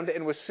ground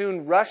and was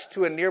soon rushed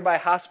to a nearby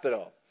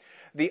hospital.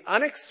 The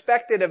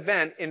unexpected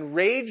event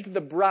enraged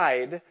the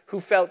bride, who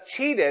felt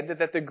cheated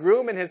that the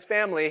groom and his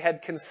family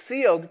had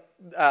concealed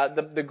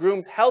the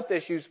groom's health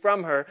issues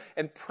from her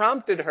and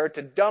prompted her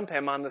to dump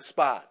him on the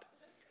spot.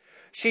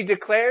 She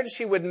declared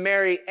she would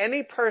marry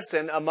any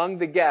person among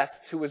the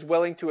guests who was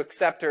willing to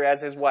accept her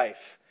as his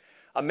wife.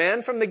 A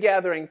man from the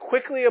gathering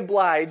quickly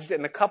obliged,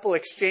 and the couple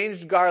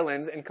exchanged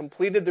garlands and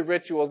completed the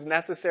rituals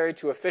necessary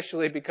to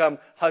officially become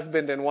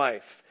husband and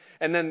wife.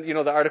 And then,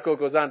 the article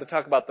goes on to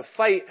talk about the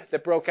fight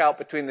that broke out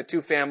between the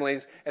two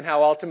families and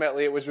how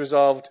ultimately it was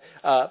resolved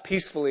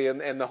peacefully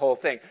and the whole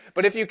thing.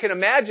 But if you can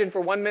imagine for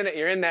 1 minute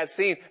you're in that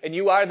scene and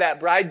you are that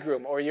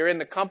bridegroom or you're in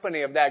the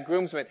company of that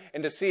groomsman,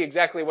 and to see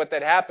exactly what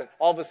that happened.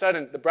 All of a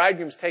sudden, the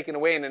bridegroom's taken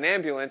away in an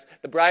ambulance,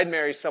 the bride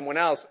marries someone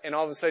else, and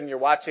all of a sudden you're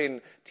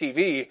watching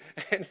TV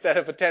instead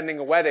of attending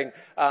a wedding.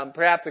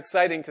 Perhaps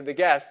exciting to the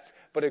guests,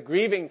 but a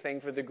grieving thing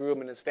for the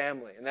groom and his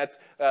family. And that's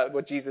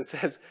what Jesus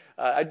says.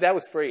 That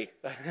was free.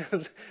 There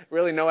was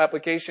really no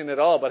application at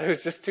all, but it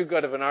was just too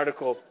good of an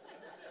article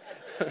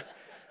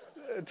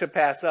to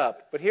pass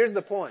up. But here's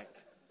the point,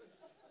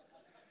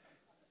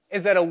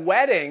 is that a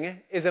wedding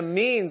is a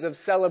means of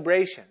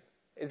celebration.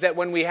 Is that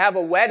when we have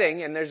a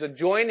wedding and there's a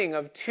joining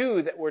of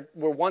two that were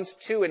once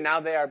two and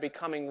now they are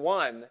becoming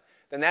one,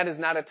 then that is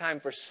not a time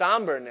for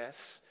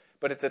somberness,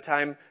 but it's a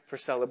time for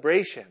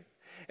celebration.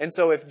 And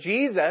so if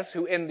Jesus,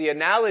 who in the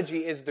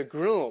analogy is the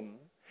groom,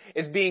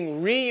 is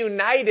being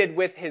reunited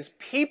with his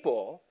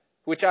people,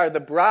 which are the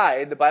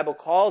bride, the Bible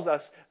calls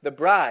us the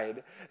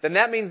bride, then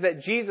that means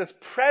that Jesus'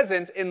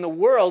 presence in the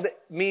world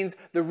means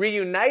the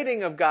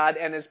reuniting of God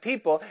and his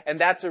people, and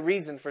that's a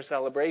reason for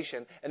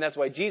celebration. And that's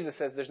why Jesus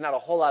says there's not a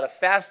whole lot of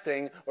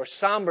fasting or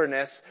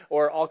somberness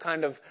or all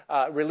kind of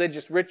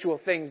religious ritual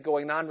things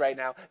going on right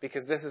now,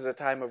 because this is a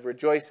time of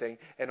rejoicing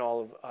and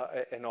all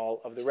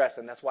of the rest.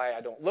 And that's why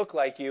I don't look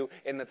like you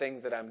in the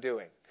things that I'm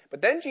doing.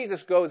 But then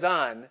Jesus goes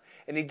on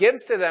and he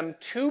gives to them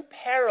two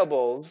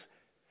parables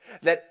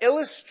that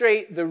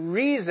illustrate the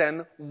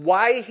reason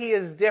why he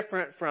is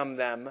different from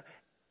them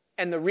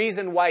and the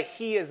reason why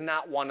he is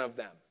not one of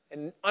them.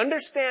 And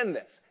understand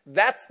this.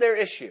 That's their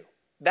issue.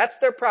 That's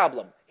their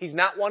problem. He's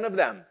not one of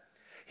them.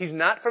 He's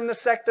not from the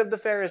sect of the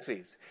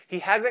Pharisees. He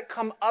hasn't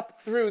come up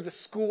through the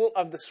school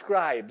of the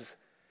scribes.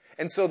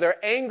 And so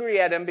they're angry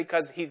at him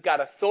because he's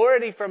got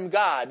authority from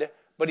God,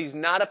 but he's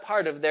not a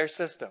part of their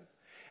system.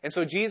 And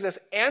so Jesus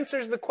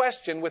answers the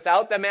question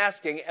without them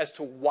asking as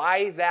to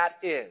why that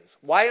is.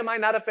 Why am I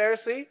not a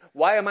Pharisee?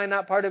 Why am I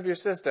not part of your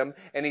system?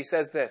 And he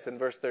says this in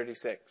verse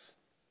 36.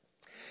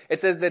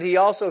 It says that he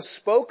also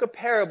spoke a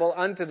parable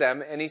unto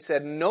them, and he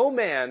said, no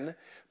man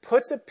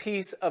puts a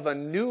piece of a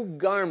new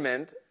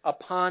garment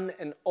upon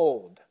an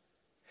old.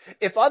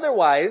 If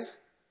otherwise,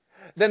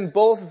 then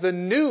both the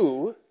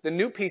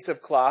new piece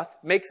of cloth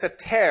makes a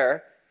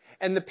tear,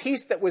 and the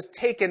piece that was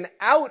taken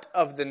out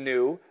of the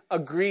new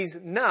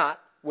agrees not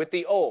with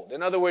the old.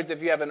 In other words,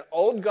 if you have an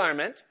old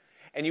garment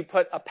and you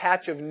put a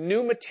patch of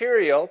new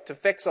material to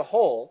fix a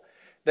hole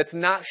that's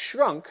not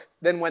shrunk,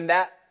 then when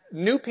that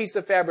new piece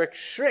of fabric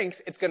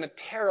shrinks, it's going to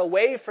tear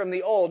away from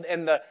the old,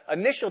 and the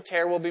initial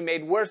tear will be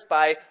made worse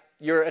by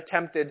your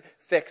attempted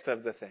fix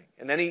of the thing.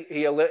 And then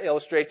he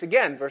illustrates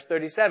again, verse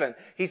 37.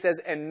 He says,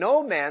 and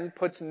no man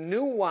puts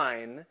new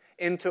wine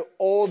into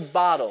old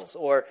bottles,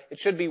 or it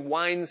should be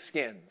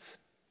wineskins.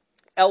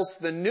 Else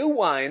the new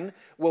wine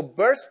will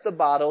burst the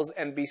bottles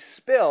and be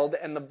spilled,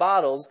 and the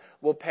bottles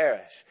will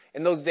perish.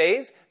 In those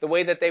days, the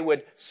way that they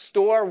would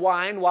store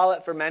wine while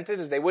it fermented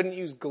is they wouldn't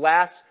use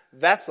glass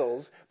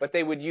vessels, but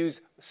they would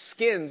use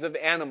skins of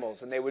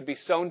animals, and they would be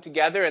sewn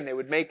together, and they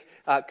would make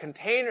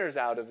containers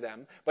out of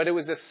them. But it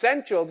was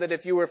essential that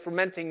if you were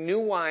fermenting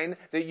new wine,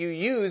 that you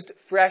used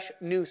fresh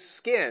new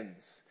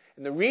skins.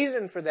 And the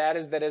reason for that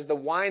is that as the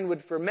wine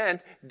would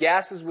ferment,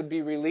 gases would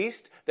be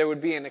released, there would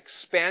be an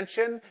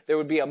expansion, there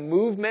would be a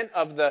movement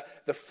of the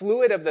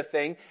fluid of the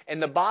thing,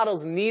 and the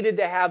bottles needed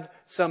to have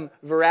some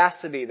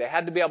veracity. They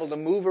had to be able to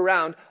move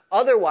around.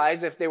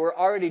 Otherwise, if they were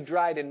already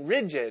dried and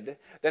rigid,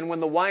 then when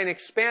the wine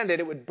expanded,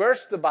 it would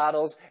burst the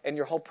bottles, and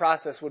your whole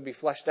process would be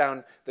flushed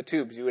down the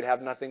tubes. You would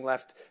have nothing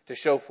left to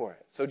show for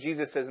it. So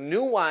Jesus says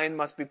new wine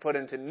must be put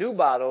into new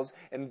bottles,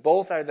 and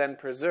both are then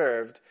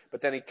preserved.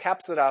 But then he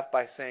caps it off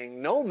by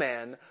saying, no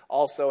man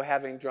also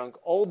having drunk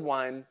old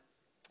wine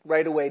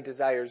right away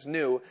desires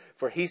new,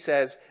 for he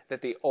says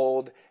that the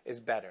old is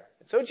better.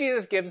 And so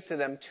Jesus gives to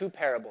them two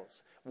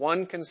parables,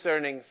 one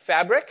concerning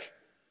fabric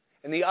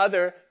and the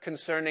other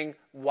concerning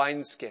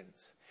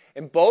wineskins.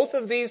 And both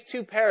of these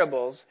two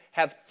parables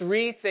have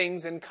three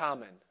things in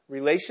common: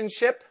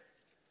 relationship,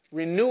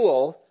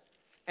 renewal,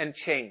 and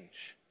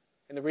change.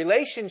 And the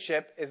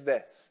relationship is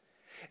this,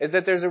 is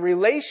that there's a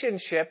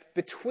relationship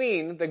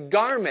between the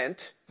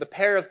garment, the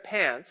pair of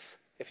pants,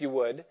 if you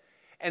would,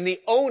 and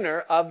the owner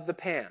of the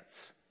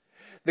pants.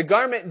 The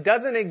garment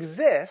doesn't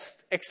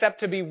exist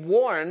except to be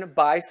worn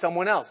by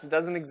someone else. It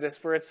doesn't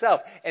exist for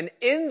itself. And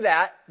in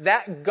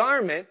that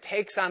garment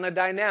takes on a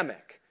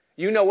dynamic.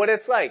 You know what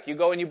it's like. You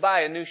go and you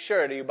buy a new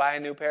shirt or you buy a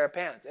new pair of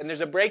pants. And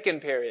there's a break-in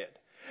period.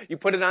 You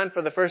put it on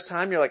for the first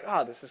time, you're like,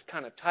 oh, this is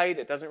kind of tight.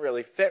 It doesn't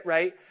really fit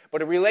right.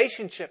 But a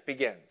relationship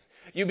begins.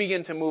 You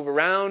begin to move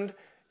around.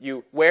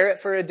 You wear it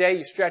for a day.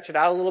 You stretch it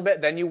out a little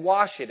bit. Then you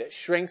wash it. It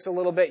shrinks a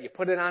little bit. You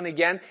put it on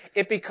again.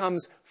 It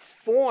becomes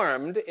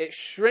formed. It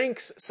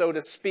shrinks, so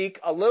to speak,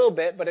 a little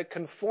bit, but it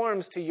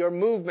conforms to your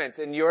movements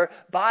and your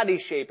body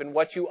shape and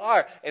what you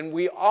are. And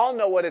we all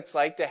know what it's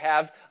like to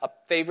have a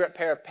favorite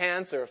pair of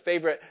pants or a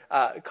favorite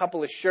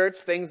couple of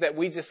shirts, things that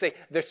we just say,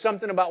 there's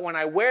something about when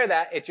I wear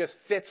that, it just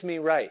fits me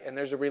right. And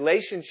there's a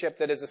relationship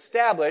that is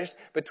established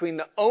between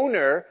the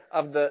owner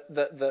of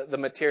the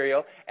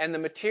material and the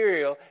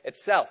material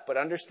itself. But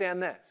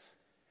understand this,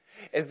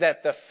 is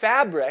that the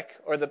fabric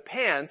or the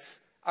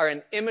pants are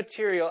an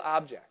immaterial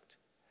object.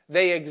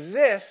 They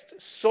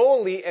exist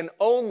solely and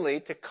only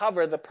to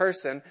cover the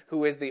person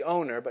who is the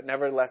owner, but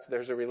nevertheless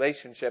there's a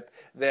relationship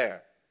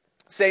there.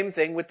 Same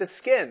thing with the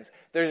skins.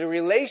 There's a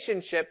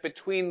relationship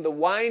between the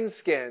wine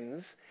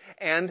skins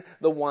and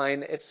the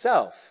wine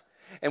itself.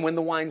 And when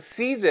the wine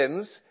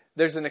seasons,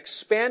 there's an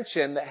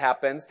expansion that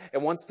happens,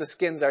 and once the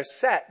skins are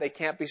set, they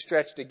can't be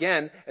stretched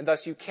again, and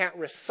thus you can't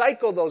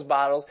recycle those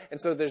bottles, and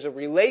so there's a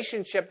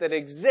relationship that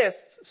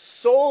exists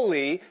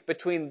solely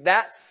between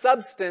that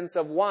substance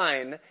of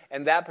wine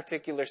and that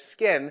particular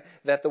skin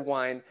that the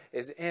wine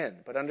is in.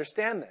 But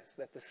understand this,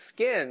 that the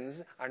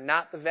skins are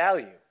not the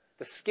value.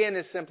 The skin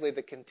is simply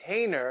the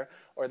container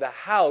or the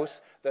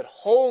house that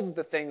holds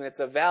the thing that's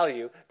of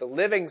value. The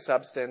living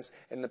substance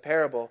in the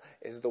parable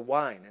is the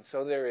wine, and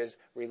so there is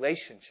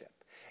relationship.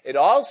 It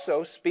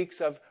also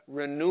speaks of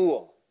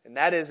renewal, and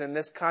that is in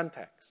this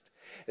context,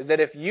 is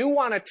that if you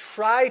want to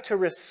try to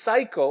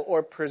recycle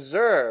or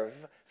preserve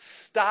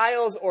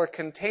styles or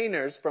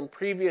containers from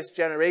previous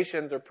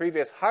generations or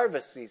previous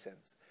harvest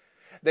seasons,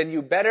 then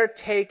you better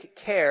take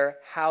care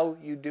how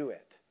you do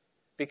it.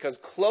 Because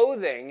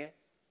clothing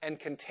and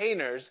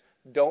containers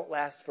don't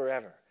last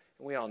forever.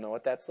 And we all know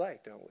what that's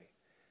like, don't we?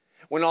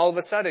 When all of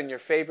a sudden your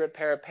favorite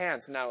pair of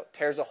pants now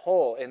tears a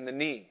hole in the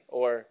knee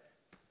or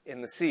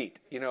in the seat,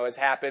 as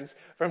happens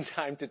from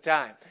time to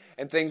time.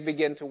 And things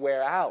begin to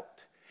wear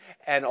out.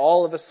 And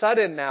all of a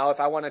sudden now,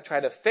 if I want to try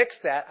to fix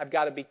that, I've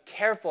got to be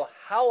careful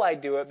how I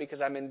do it because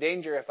I'm in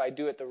danger if I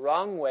do it the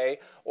wrong way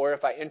or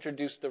if I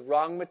introduce the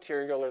wrong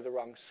material or the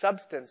wrong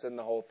substance in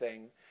the whole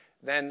thing,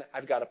 then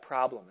I've got a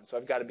problem. And so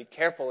I've got to be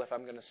careful if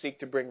I'm going to seek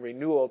to bring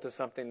renewal to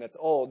something that's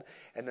old.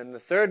 And then the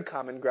third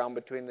common ground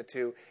between the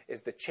two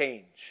is the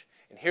change.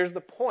 And here's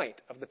the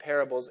point of the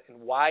parables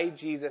and why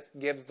Jesus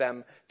gives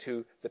them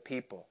to the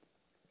people.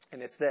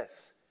 And it's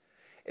this,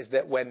 is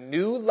that when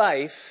new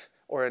life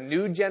or a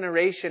new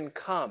generation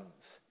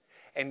comes,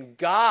 and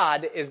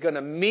God is going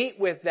to meet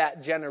with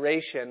that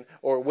generation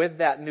or with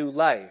that new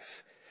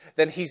life,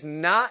 then He's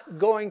not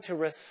going to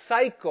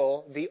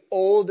recycle the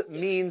old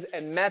means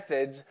and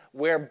methods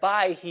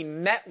whereby He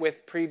met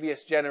with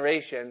previous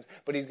generations,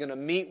 but He's going to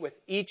meet with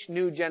each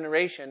new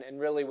generation and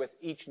really with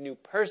each new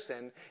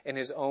person in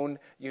His own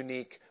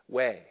unique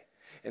way.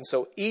 And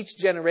so each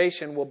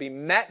generation will be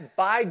met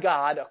by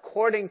God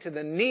according to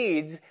the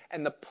needs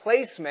and the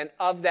placement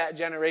of that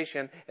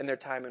generation in their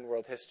time in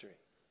world history.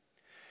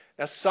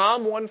 Now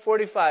Psalm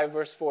 145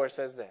 verse 4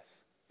 says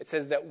this. It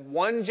says that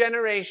one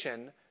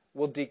generation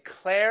will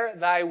declare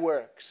thy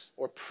works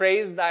or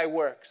praise thy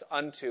works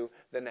unto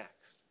the next.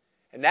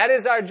 And that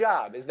is our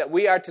job, is that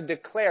we are to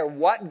declare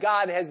what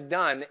God has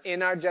done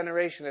in our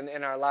generation and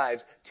in our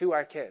lives to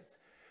our kids.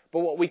 But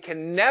what we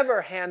can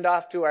never hand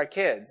off to our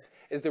kids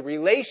is the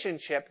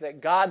relationship that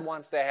God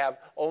wants to have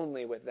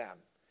only with them.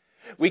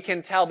 We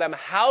can tell them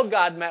how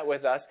God met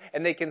with us,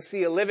 and they can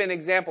see a living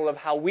example of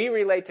how we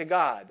relate to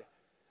God.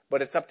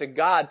 But it's up to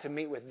God to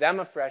meet with them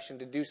afresh and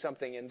to do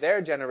something in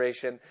their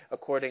generation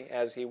according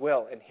as He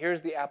will. And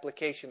here's the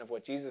application of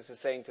what Jesus is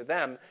saying to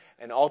them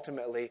and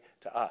ultimately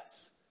to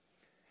us.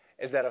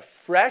 Is that a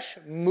fresh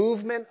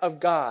movement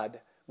of God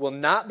will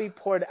not be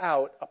poured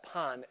out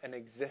upon an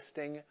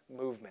existing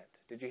movement.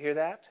 Did you hear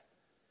that?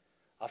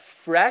 A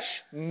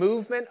fresh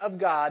movement of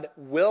God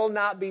will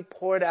not be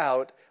poured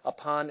out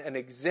upon an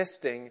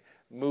existing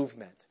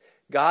movement.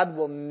 God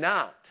will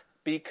not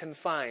be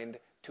confined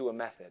to a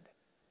method.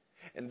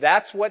 And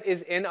that's what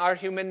is in our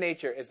human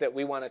nature, is that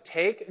we want to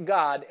take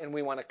God and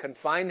we want to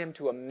confine Him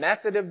to a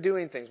method of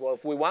doing things. Well,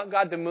 if we want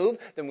God to move,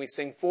 then we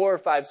sing 4 or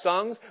 5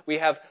 songs. We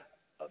have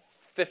a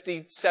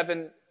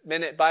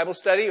 57-minute Bible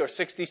study or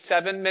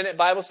 67-minute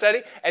Bible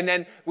study, and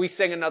then we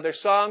sing another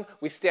song,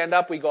 we stand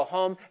up, we go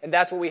home, and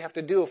that's what we have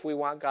to do if we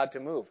want God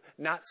to move.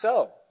 Not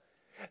so.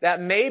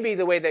 That may be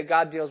the way that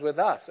God deals with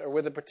us, or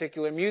with a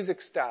particular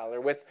music style,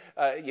 or with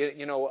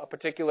a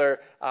particular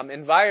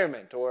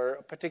environment, or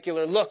a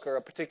particular look, or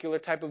a particular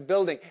type of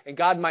building. And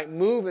God might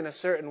move in a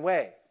certain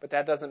way, but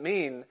that doesn't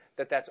mean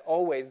that that's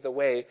always the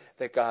way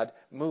that God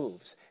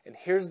moves. And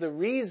here's the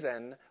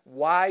reason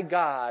why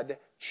God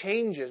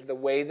changes the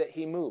way that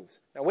he moves.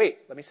 Now wait,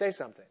 let me say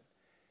something.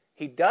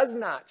 He does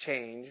not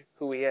change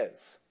who he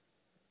is.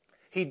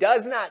 He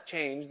does not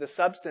change the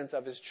substance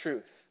of his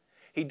truth.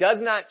 He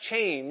does not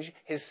change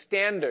his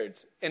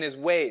standards and his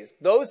ways.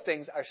 Those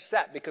things are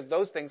set because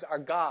those things are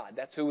God.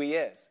 That's who he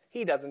is.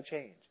 He doesn't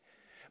change.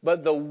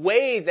 But the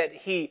way that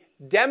he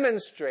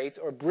demonstrates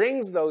or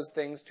brings those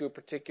things to a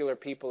particular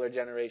people or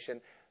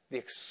generation, the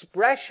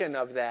expression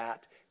of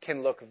that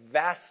can look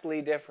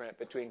vastly different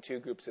between two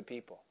groups of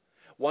people.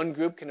 One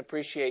group can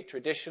appreciate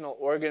traditional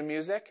organ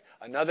music.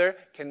 Another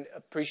can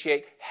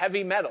appreciate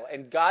heavy metal.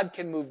 And God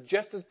can move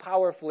just as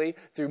powerfully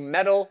through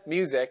metal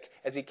music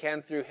as he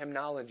can through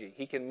hymnology.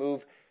 He can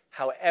move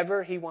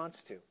however he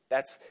wants to.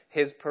 That's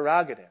his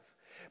prerogative.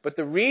 But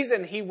the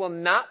reason he will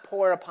not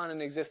pour upon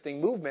an existing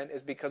movement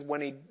is because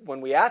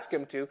when we ask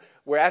him to,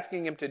 we're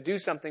asking him to do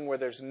something where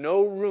there's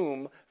no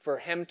room for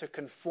him to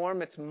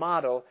conform its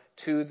model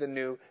to the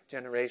new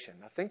generation.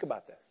 Now think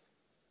about this.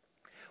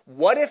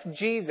 What if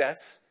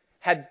Jesus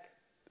had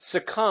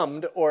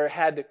succumbed or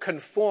had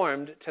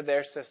conformed to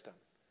their system?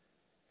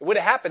 It would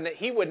have happened that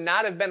he would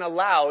not have been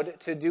allowed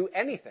to do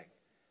anything.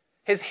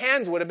 His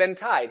hands would have been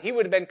tied. He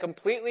would have been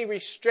completely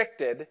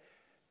restricted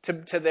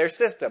to their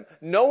system.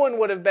 No one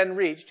would have been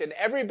reached, and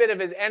every bit of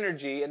his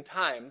energy and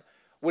time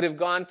would have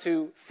gone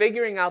to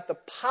figuring out the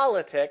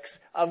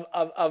politics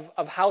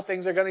of how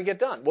things are going to get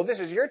done. Well, this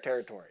is your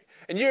territory.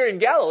 And you're in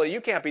Galilee, you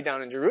can't be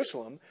down in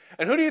Jerusalem.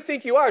 And who do you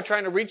think you are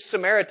trying to reach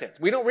Samaritans?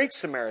 We don't reach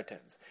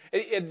Samaritans.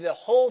 The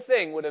whole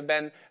thing would have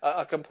been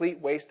a complete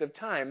waste of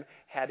time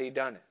had he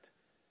done it.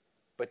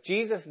 But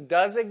Jesus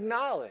does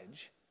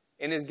acknowledge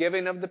in his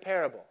giving of the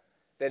parable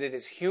that it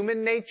is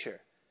human nature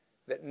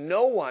that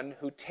no one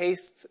who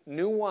tastes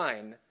new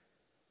wine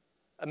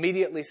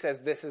immediately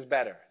says this is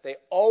better. They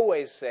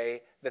always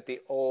say that the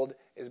old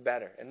is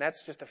better. And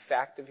that's just a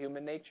fact of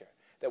human nature.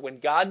 That when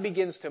God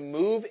begins to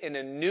move in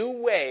a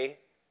new way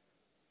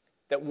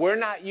that we're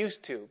not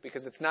used to,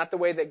 because it's not the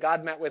way that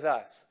God met with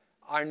us,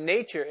 our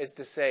nature is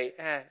to say,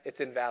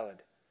 it's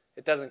invalid.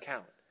 It doesn't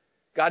count.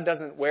 God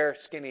doesn't wear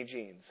skinny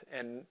jeans.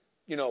 And,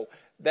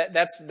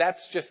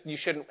 that's just, you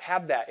shouldn't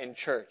have that in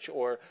church.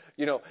 Or,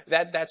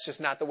 that's just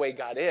not the way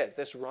God is.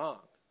 That's wrong.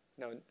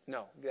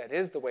 No, that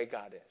is the way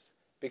God is.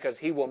 Because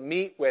he will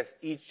meet with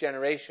each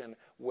generation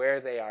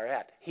where they are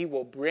at. He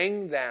will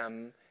bring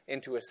them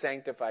into a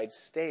sanctified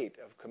state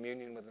of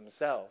communion with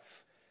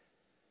himself.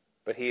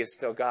 But he is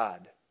still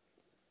God.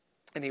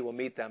 And he will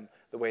meet them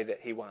the way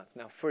that he wants.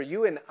 Now, for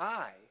you and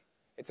I,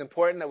 it's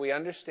important that we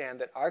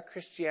understand that our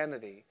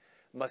Christianity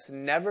must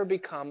never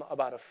become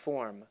about a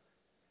form,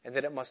 and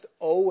that it must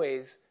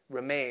always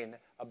remain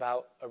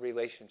about a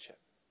relationship.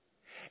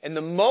 And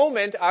the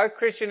moment our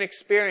Christian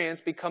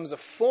experience becomes a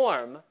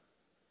form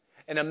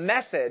and a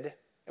method,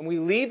 and we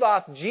leave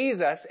off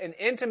Jesus and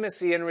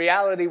intimacy and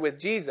reality with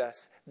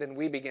Jesus, then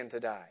we begin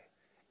to die.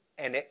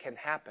 And it can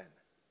happen.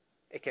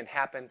 It can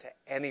happen to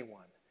anyone.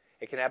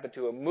 It can happen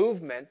to a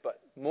movement, but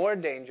more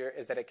danger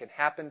is that it can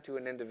happen to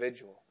an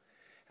individual.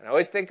 And I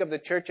always think of the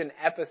church in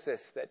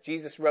Ephesus that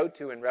Jesus wrote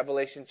to in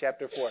Revelation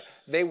chapter 4.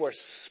 They were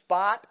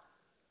spot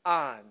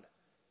on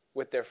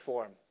with their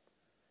form.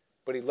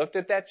 But he looked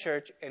at that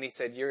church and he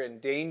said, you're in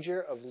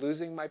danger of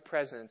losing my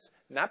presence,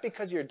 not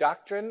because your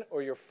doctrine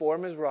or your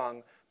form is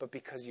wrong, but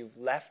because you've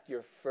left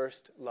your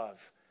first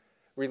love.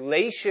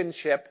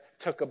 Relationship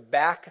took a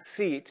back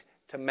seat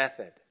to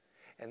method.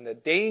 And the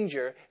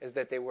danger is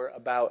that they were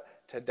about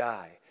to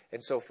die.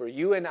 And so for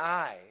you and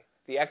I,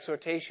 the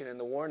exhortation and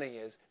the warning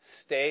is,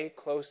 stay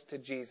close to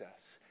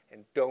Jesus.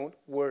 And don't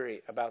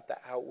worry about the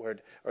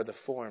outward or the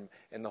form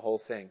in the whole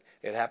thing.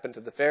 It happened to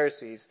the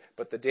Pharisees,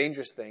 but the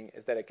dangerous thing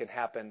is that it can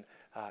happen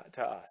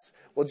to us.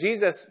 Well,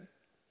 Jesus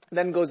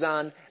then goes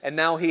on, and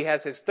now he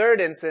has his third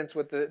instance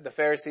with the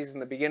Pharisees in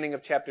the beginning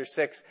of chapter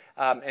 6,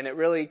 and it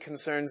really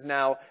concerns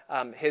now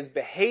his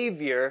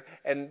behavior,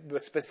 and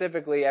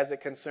specifically as it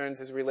concerns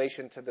his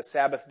relation to the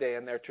Sabbath day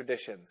and their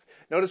traditions.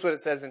 Notice what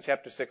it says in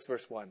chapter 6,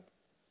 verse 1.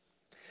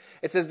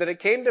 It says that it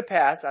came to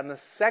pass on the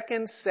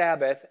second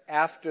Sabbath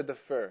after the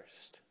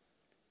first,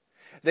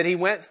 that he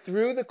went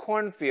through the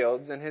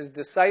cornfields, and his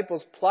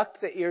disciples plucked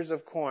the ears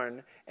of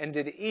corn, and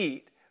did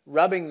eat,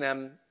 rubbing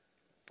them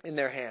in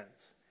their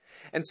hands.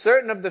 And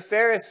certain of the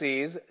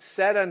Pharisees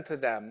said unto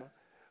them,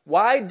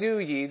 why do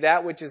ye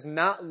that which is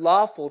not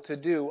lawful to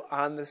do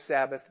on the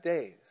Sabbath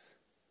days?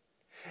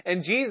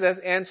 And Jesus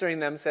answering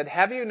them said,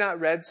 have you not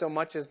read so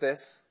much as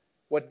this,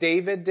 what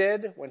David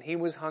did when he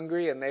was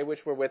hungry and they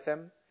which were with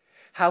him?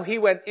 How he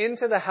went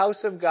into the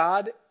house of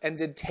God and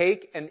did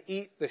take and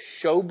eat the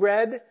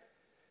showbread,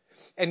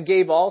 and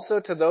gave also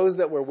to those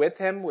that were with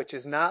him, which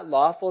is not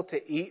lawful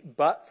to eat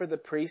but for the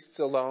priests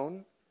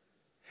alone.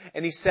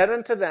 And he said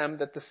unto them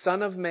that the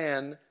Son of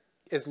Man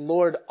is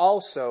Lord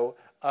also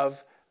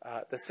of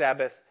the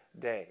Sabbath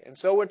day. And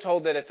so we're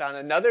told that it's on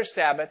another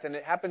Sabbath, and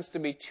it happens to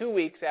be 2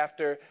 weeks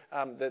after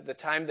the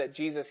time that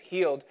Jesus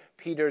healed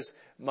Peter's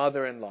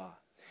mother-in-law.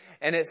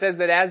 And it says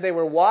that as they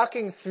were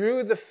walking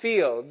through the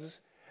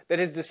fields, that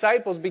his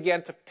disciples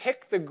began to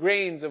pick the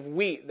grains of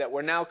wheat that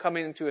were now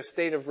coming into a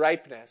state of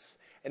ripeness.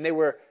 and they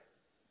were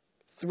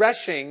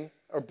threshing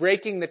or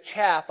breaking the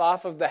chaff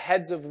off of the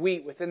heads of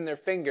wheat within their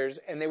fingers,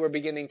 and they were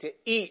beginning to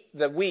eat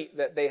the wheat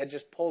that they had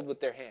just pulled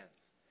with their hands.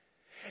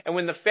 And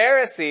when the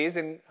Pharisees,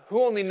 and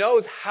who only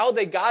knows how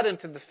they got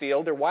into the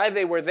field or why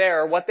they were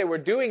there or what they were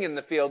doing in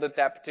the field at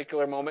that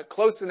particular moment,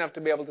 close enough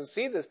to be able to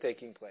see this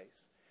taking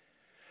place,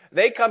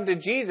 they come to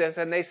Jesus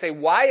and they say,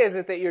 why is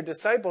it that your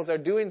disciples are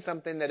doing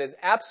something that is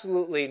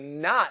absolutely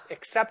not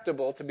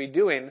acceptable to be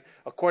doing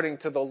according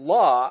to the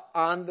law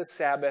on the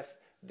Sabbath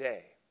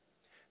day?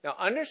 Now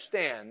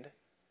understand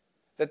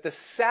that the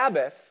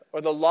Sabbath,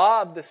 or the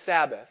law of the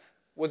Sabbath,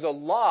 was a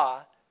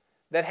law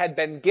that had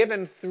been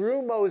given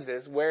through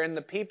Moses, wherein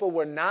the people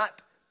were not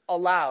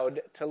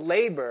allowed to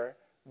labor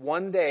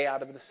one day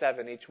out of the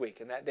 7 each week,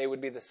 and that day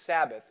would be the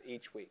Sabbath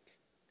each week.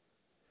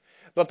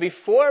 But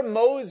before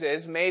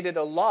Moses made it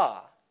a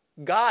law,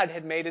 God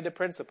had made it a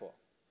principle.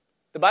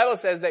 The Bible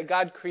says that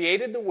God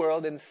created the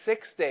world in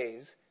 6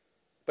 days,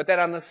 but that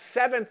on the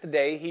 7th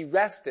day he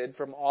rested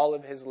from all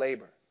of his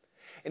labor.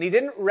 And he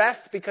didn't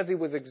rest because he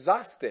was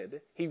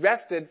exhausted. He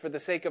rested for the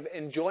sake of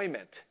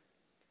enjoyment.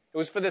 It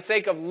was for the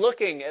sake of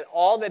looking at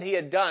all that he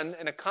had done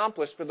and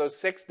accomplished for those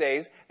 6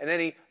 days, and then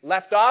he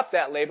left off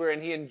that labor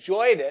and he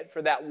enjoyed it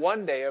for that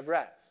one day of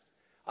rest.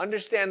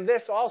 Understand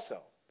this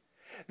also,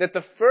 that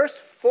the first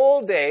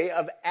full day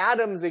of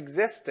Adam's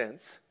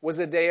existence was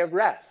a day of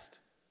rest.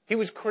 He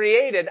was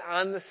created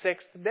on the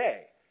 6th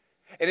day.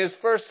 And his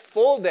first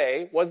full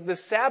day was the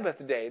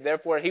Sabbath day.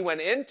 Therefore, he went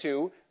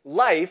into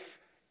life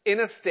in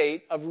a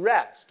state of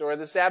rest, or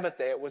the Sabbath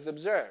day it was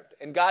observed.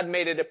 And God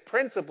made it a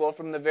principle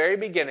from the very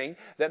beginning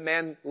that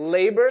man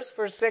labors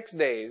for 6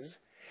 days,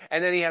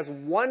 and then he has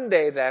one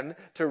day then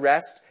to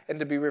rest and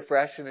to be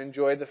refreshed and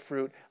enjoy the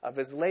fruit of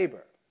his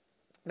labor.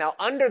 Now,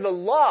 under the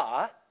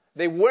law,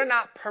 they were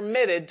not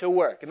permitted to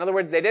work. In other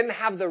words, they didn't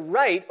have the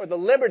right or the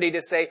liberty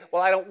to say,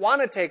 well, I don't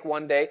want to take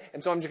one day,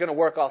 and so I'm just going to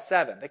work all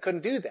 7. They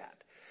couldn't do that.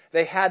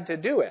 They had to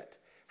do it.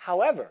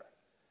 However,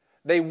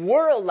 they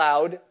were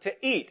allowed to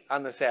eat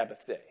on the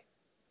Sabbath day.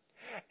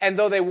 And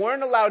though they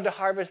weren't allowed to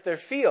harvest their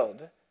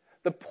field,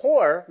 the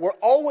poor were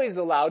always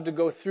allowed to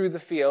go through the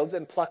fields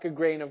and pluck a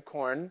grain of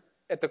corn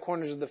at the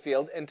corners of the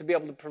field and to be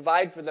able to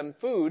provide for them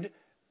food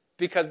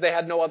because they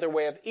had no other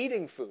way of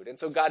eating food. And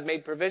so God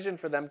made provision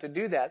for them to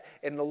do that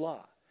in the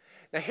law.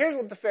 Now here's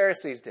what the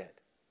Pharisees did.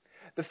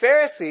 The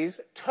Pharisees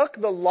took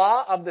the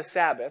law of the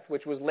Sabbath,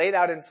 which was laid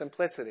out in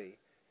simplicity,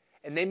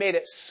 and they made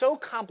it so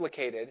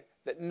complicated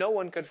that no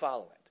one could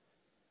follow it.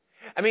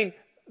 I mean,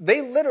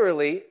 they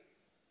literally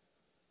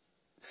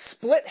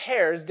split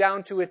hairs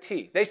down to a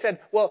T. They said,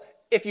 well,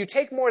 if you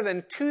take more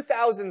than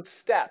 2,000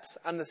 steps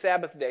on the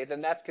Sabbath day,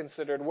 then that's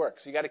considered work.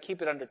 So you got to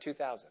keep it under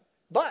 2,000.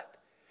 But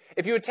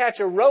if you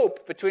attach a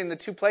rope between the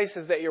two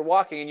places that you're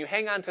walking and you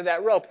hang on to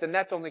that rope, then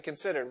that's only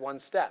considered 1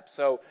 step.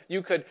 So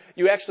you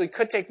actually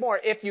could take more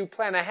if you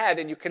plan ahead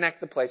and you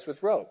connect the place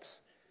with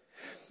ropes.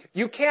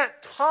 You can't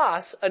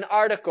toss an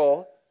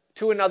article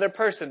to another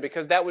person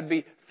because that would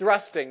be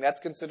thrusting. That's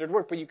considered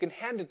work, but you can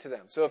hand it to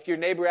them. So if your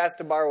neighbor asks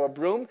to borrow a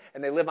broom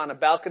and they live on a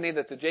balcony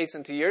that's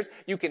adjacent to yours,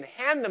 you can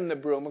hand them the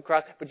broom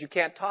across, but you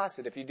can't toss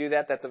it. If you do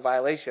that, that's a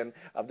violation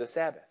of the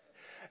Sabbath.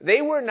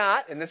 They were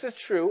not, and this is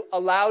true,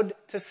 allowed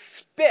to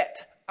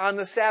spit on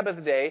the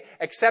Sabbath day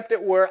except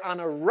it were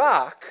on a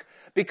rock,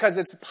 because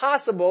it's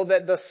possible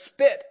that the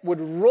spit would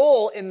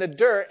roll in the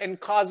dirt and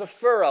cause a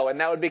furrow,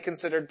 and that would be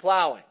considered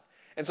plowing.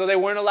 And so they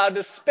weren't allowed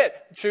to spit.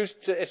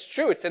 It's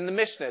true. It's in the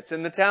Mishnah. It's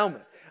in the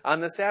Talmud on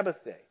the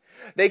Sabbath day.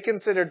 They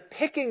considered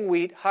picking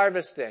wheat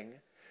harvesting,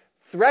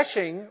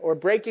 threshing or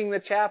breaking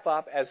the chaff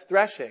off as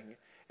threshing,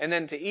 and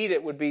then to eat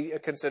it would be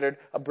considered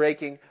a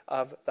breaking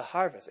of the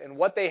harvest. And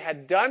what they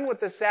had done with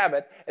the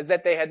Sabbath is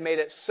that they had made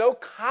it so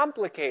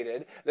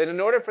complicated that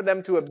in order for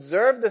them to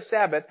observe the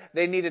Sabbath,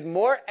 they needed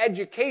more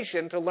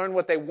education to learn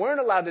what they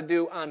weren't allowed to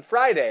do on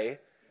Friday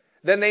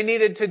than they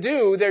needed to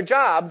do their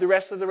job the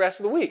rest of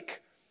the week.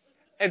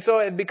 And so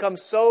it had become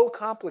so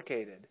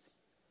complicated.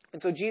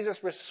 And so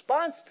Jesus'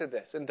 response to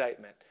this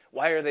indictment,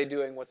 why are they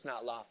doing what's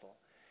not lawful,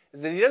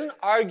 is that he doesn't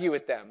argue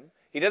with them.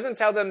 He doesn't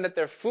tell them that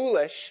they're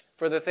foolish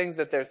for the things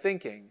that they're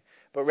thinking,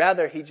 but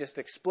rather he just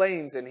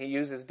explains, and he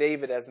uses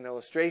David as an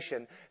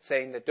illustration,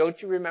 saying that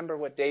don't you remember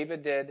what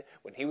David did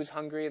when he was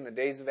hungry in the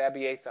days of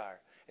Abiathar,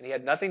 and he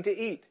had nothing to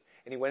eat,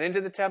 and he went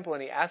into the temple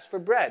and he asked for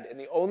bread, and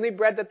the only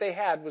bread that they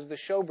had was the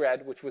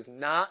showbread, which was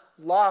not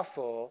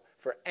lawful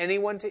for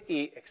anyone to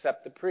eat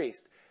except the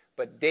priest.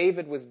 But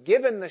David was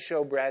given the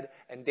showbread,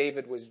 and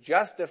David was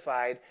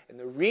justified, and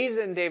the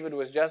reason David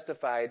was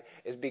justified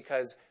is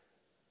because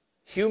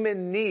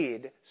human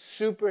need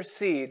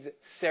supersedes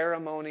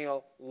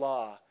ceremonial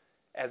law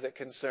as it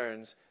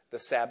concerns the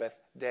Sabbath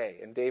day.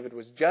 And David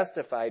was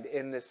justified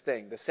in this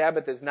thing. The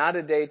Sabbath is not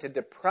a day to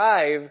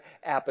deprive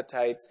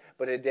appetites,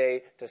 but a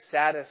day to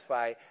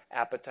satisfy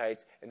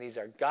appetites. And these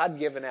are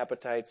God-given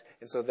appetites,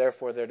 and so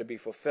therefore they're to be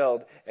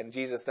fulfilled. And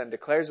Jesus then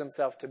declares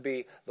himself to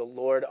be the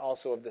Lord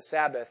also of the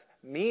Sabbath,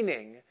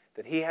 meaning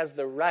that he has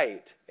the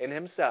right in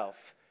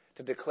himself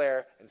to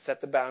declare and set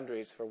the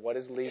boundaries for what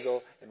is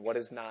legal and what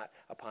is not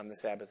upon the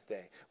Sabbath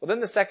day. Well, then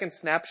the second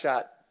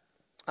snapshot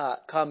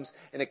comes,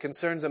 and it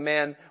concerns a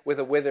man with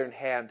a withered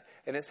hand.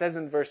 And it says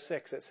in verse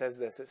 6, it says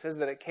this. It says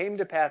that it came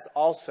to pass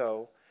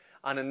also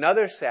on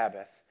another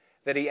Sabbath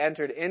that he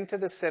entered into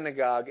the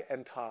synagogue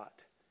and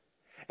taught.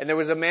 And there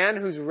was a man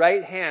whose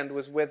right hand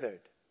was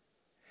withered.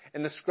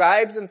 And the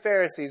scribes and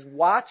Pharisees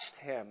watched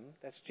him,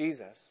 that's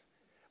Jesus,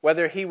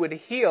 whether he would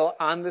heal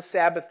on the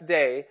Sabbath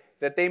day,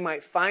 that they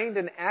might find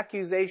an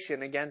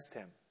accusation against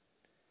him.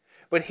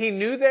 But he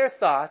knew their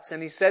thoughts,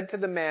 and he said to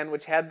the man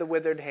which had the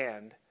withered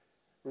hand,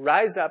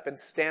 Rise up and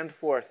stand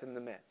forth in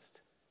the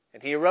midst.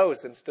 And he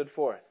arose and stood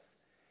forth.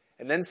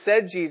 And then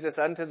said Jesus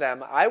unto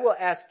them, I will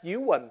ask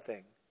you one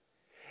thing.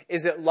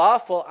 Is it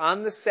lawful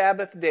on the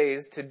Sabbath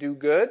days to do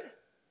good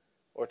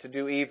or to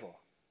do evil?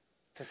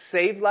 To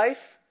save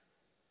life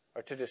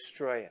or to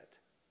destroy it?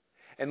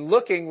 And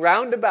looking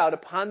round about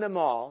upon them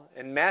all,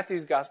 and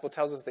Matthew's gospel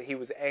tells us that he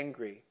was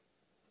angry,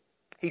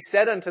 he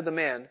said unto the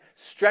man,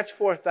 Stretch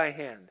forth thy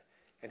hand.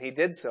 And he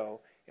did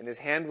so, and his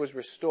hand was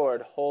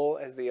restored whole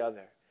as the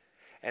other.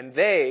 And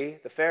they,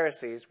 the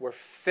Pharisees, were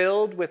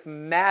filled with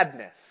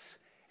madness,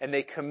 and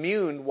they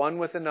communed one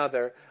with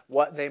another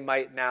what they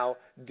might now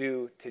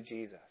do to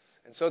Jesus.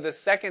 And so the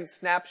second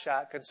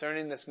snapshot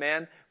concerning this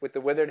man with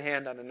the withered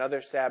hand on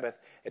another Sabbath,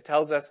 it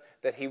tells us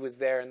that he was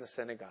there in the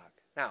synagogue.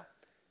 Now,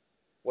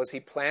 was he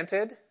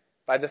planted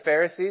by the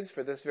Pharisees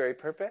for this very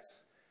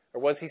purpose?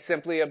 Or was he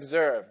simply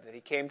observed, that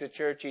he came to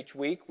church each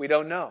week? We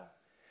don't know.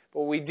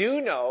 But what we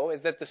do know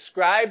is that the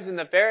scribes and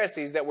the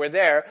Pharisees that were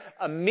there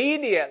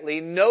immediately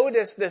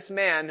noticed this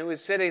man who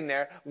was sitting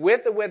there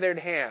with a withered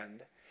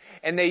hand.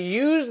 And they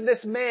used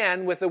this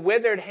man with a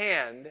withered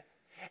hand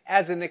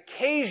as an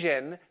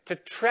occasion to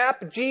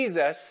trap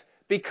Jesus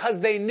because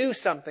they knew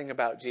something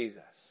about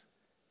Jesus.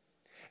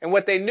 And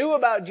what they knew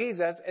about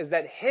Jesus is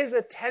that his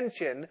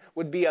attention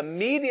would be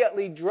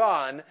immediately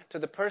drawn to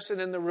the person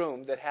in the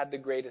room that had the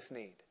greatest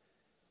need.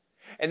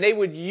 And they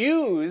would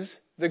use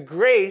the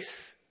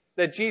grace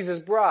that Jesus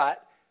brought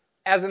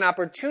as an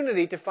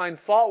opportunity to find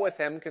fault with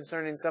him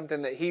concerning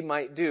something that he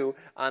might do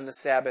on the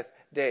Sabbath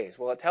days.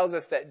 Well, it tells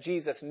us that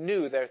Jesus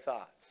knew their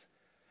thoughts.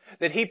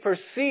 That he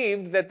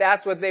perceived that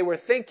that's what they were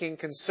thinking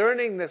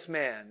concerning this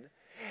man.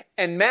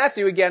 And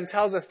Matthew again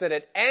tells us that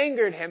it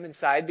angered him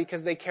inside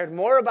because they cared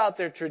more about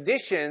their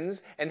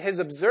traditions and his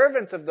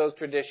observance of those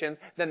traditions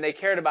than they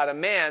cared about a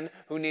man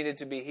who needed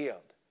to be healed.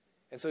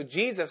 And so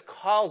Jesus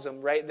calls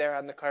him right there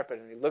on the carpet,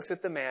 and he looks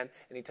at the man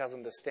and he tells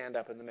him to stand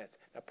up in the midst.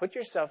 Now put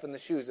yourself in the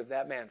shoes of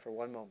that man for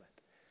one moment.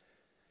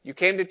 You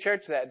came to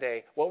church that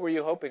day. What were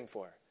you hoping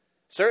for?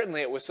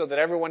 Certainly it was so that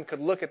everyone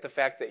could look at the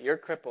fact that you're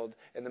crippled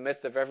in the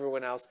midst of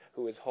everyone else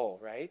who is whole,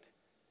 right?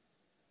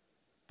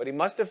 But he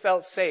must have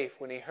felt safe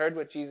when he heard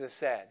what Jesus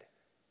said.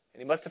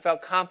 And he must have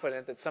felt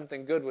confident that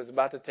something good was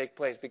about to take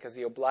place because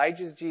he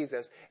obliges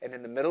Jesus, and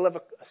in the middle of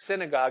a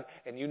synagogue,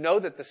 and you know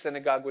that the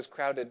synagogue was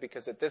crowded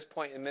because at this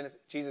point in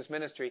Jesus'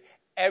 ministry,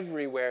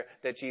 everywhere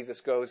that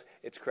Jesus goes,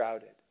 it's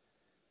crowded.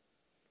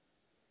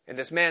 And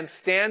this man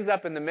stands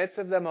up in the midst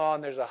of them all,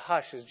 and there's a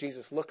hush as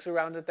Jesus looks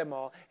around at them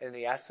all, and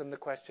he asks them the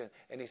question,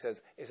 and he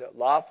says, Is it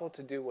lawful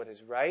to do what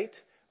is right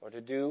or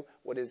to do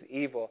what is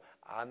evil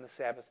on the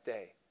Sabbath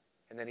day?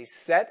 And then he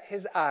set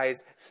his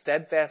eyes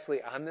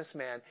steadfastly on this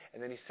man,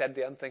 and then he said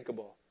the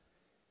unthinkable.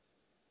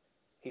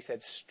 He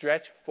said,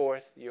 Stretch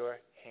forth your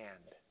hand.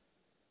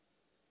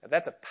 Now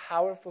that's a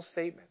powerful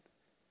statement.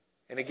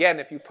 And again,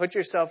 if you put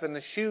yourself in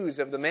the shoes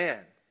of the man,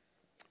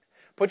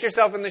 put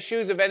yourself in the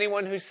shoes of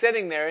anyone who's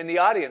sitting there in the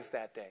audience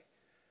that day,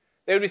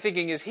 they would be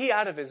thinking, is he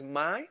out of his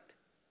mind?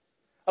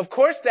 Of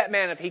course that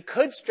man, if he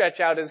could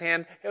stretch out his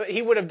hand,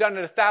 he would have done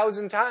it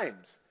 1,000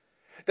 times.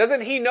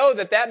 Doesn't he know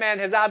that that man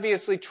has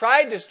obviously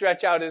tried to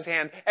stretch out his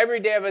hand every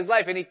day of his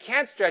life, and he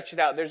can't stretch it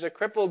out? There's a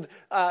crippled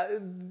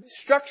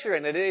structure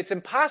in it. It's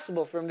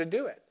impossible for him to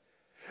do it.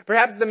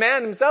 Perhaps the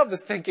man himself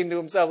is thinking to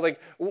himself,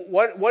 like,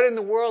 what in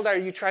the world are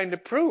you trying to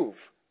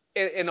prove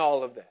in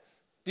all of this?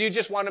 Do you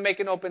just want to make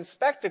an open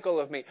spectacle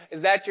of me?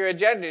 Is that your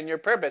agenda and your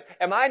purpose?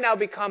 Am I now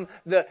become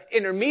the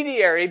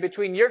intermediary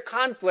between your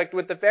conflict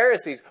with the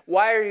Pharisees?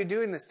 Why are you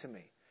doing this to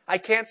me? I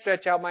can't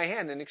stretch out my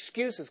hand, and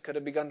excuses could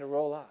have begun to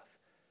roll off.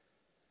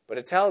 But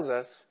it tells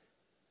us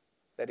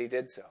that he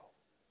did so.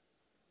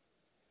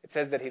 It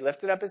says that he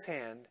lifted up his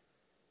hand,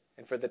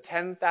 and for the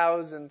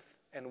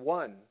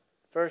 10,001st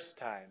first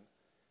time,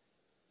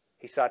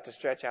 he sought to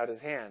stretch out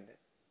his hand.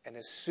 And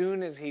as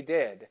soon as he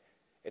did,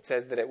 it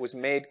says that it was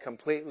made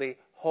completely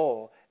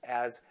whole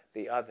as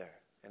the other.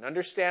 And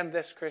understand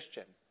this,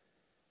 Christian,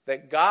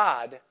 that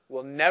God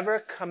will never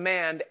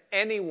command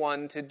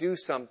anyone to do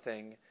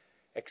something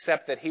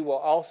except that he will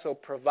also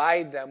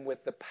provide them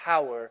with the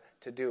power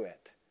to do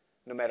it,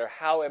 no matter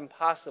how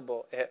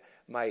impossible it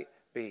might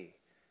be.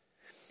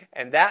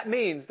 And that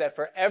means that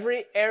for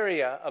every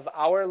area of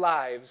our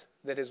lives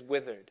that is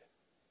withered,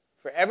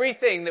 for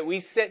everything that we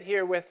sit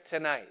here with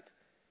tonight,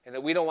 and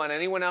that we don't want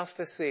anyone else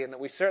to see, and that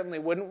we certainly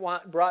wouldn't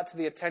want brought to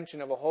the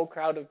attention of a whole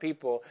crowd of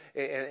people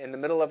in the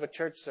middle of a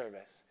church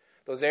service,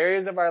 those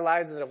areas of our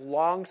lives that have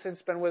long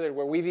since been withered,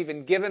 where we've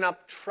even given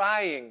up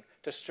trying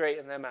to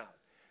straighten them out,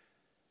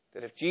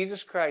 that if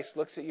Jesus Christ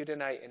looks at you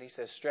tonight and he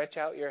says, stretch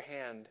out your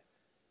hand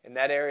in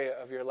that area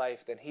of your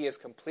life, then he is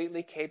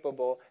completely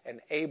capable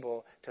and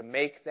able to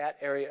make that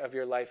area of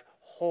your life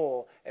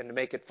whole and to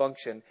make it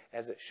function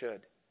as it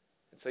should.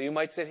 And so you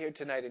might sit here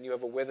tonight and you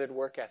have a withered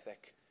work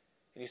ethic.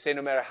 And you say,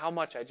 no matter how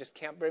much, I just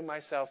can't bring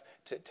myself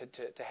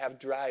to have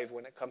drive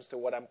when it comes to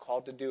what I'm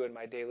called to do in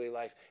my daily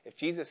life. If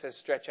Jesus says,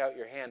 stretch out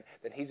your hand,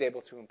 then he's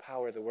able to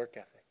empower the work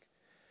ethic.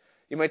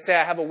 You might say,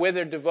 I have a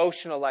withered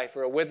devotional life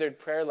or a withered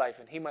prayer life.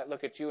 And he might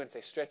look at you and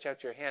say, stretch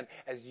out your hand.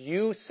 As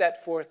you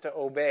set forth to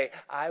obey,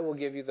 I will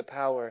give you the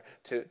power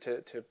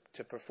to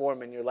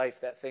perform in your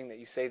life that thing that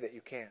you say that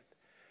you can't.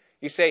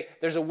 You say,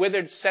 there's a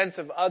withered sense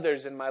of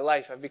others in my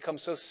life. I've become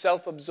so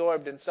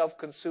self-absorbed and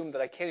self-consumed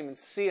that I can't even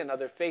see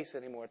another face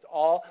anymore. It's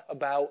all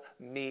about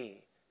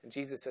me. And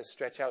Jesus says,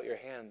 stretch out your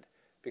hand.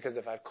 Because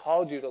if I've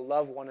called you to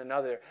love one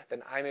another,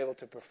 then I'm able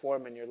to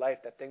perform in your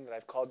life that thing that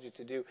I've called you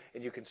to do,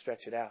 and you can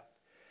stretch it out.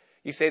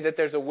 You say that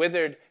there's a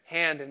withered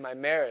hand in my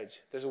marriage.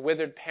 There's a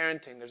withered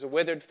parenting. There's a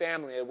withered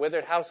family, a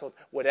withered household.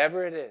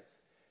 Whatever it is,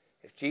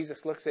 if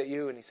Jesus looks at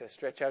you and he says,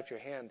 stretch out your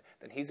hand,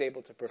 then he's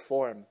able to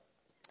perform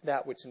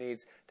that which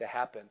needs to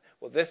happen.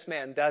 Well, this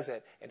man does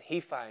it, and he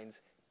finds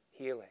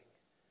healing.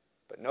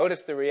 But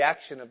notice the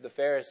reaction of the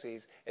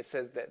Pharisees. It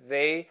says that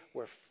they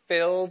were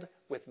filled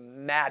with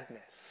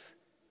madness.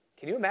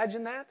 Can you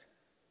imagine that?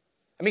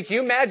 I mean, can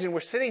you imagine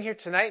we're sitting here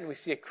tonight and we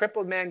see a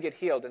crippled man get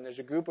healed, and there's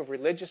a group of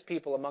religious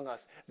people among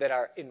us that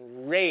are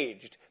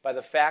enraged by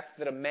the fact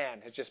that a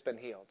man has just been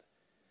healed.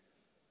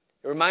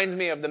 It reminds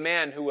me of the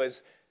man who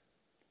was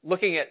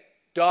looking at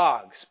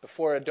dogs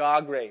before a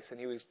dog race, and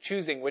he was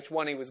choosing which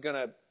one he was going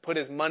to put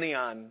his money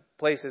on,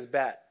 place his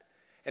bet.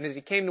 And as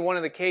he came to one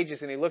of the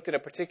cages and he looked at a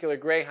particular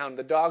greyhound,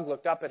 the dog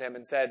looked up at him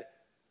and said,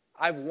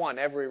 I've won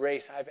every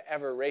race I've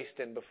ever raced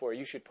in before.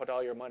 You should put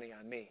all your money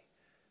on me.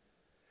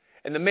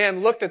 And the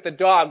man looked at the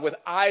dog with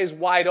eyes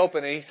wide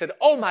open and he said,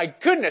 oh my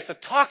goodness, a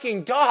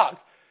talking dog.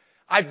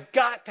 I've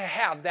got to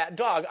have that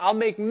dog. I'll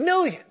make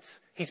millions.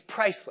 He's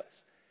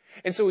priceless.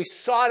 And so he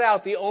sought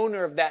out the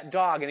owner of that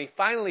dog, and he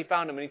finally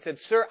found him, and he said,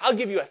 sir, I'll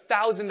give you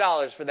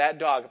 $1,000 for that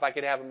dog if I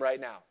could have him right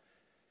now.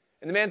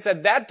 And the man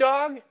said, that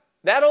dog?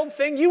 That old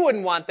thing? You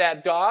wouldn't want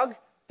that dog.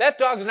 That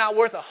dog's not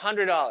worth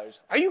 $100.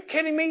 Are you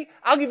kidding me?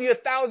 I'll give you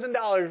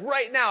 $1,000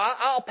 right now.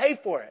 I'll pay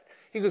for it.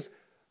 He goes,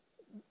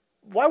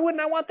 why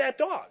wouldn't I want that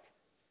dog?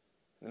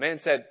 The man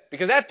said,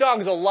 because that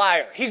dog's a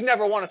liar. He's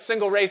never won a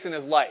single race in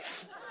his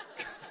life.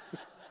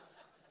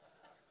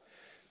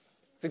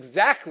 It's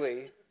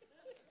exactly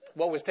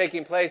what was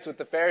taking place with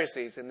the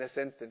Pharisees in this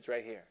instance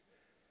right here.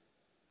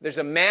 There's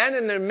a man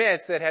in their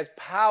midst that has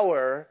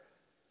power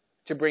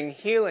to bring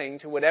healing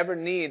to whatever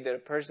need that a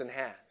person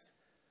has.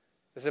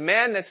 There's a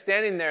man that's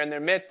standing there in their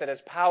midst that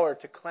has power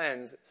to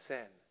cleanse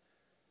sin.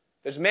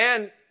 There's a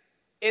man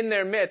in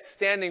their midst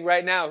standing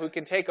right now who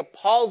can take a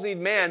palsied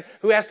man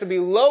who has to be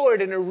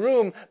lowered in a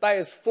room by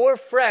his 4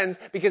 friends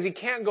because he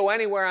can't go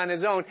anywhere on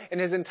his own, and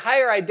his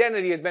entire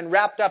identity has been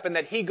wrapped up in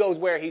that he goes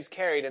where he's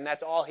carried, and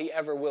that's all he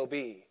ever will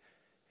be.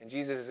 And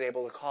Jesus is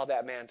able to call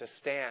that man to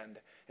stand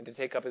and to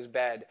take up his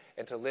bed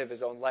and to live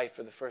his own life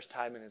for the first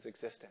time in his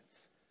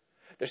existence.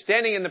 They're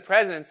standing in the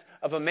presence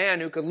of a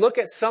man who could look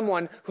at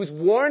someone who's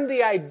worn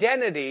the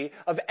identity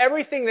of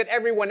everything that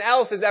everyone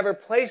else has ever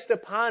placed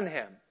upon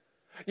him.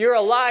 You're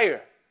a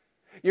liar.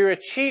 You're a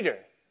cheater.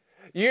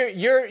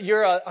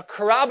 You're a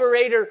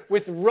corroborator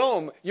with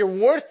Rome. You're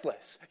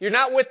worthless. You're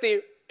not worth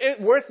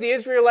the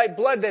Israelite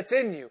blood that's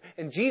in you.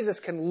 And Jesus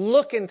can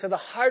look into the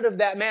heart of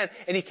that man,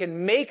 and he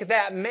can make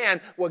that man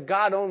what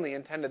God only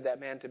intended that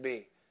man to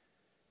be.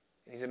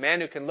 And he's a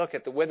man who can look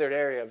at the withered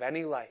area of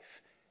any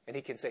life, and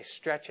he can say,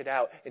 stretch it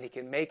out, and he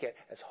can make it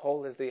as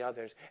whole as the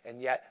others.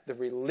 And yet the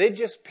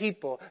religious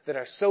people that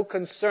are so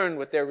concerned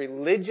with their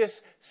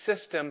religious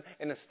system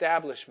and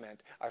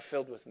establishment are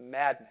filled with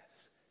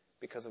madness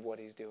because of what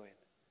he's doing.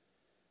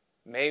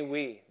 May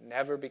we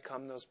never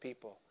become those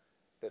people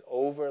that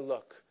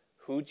overlook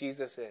who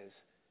Jesus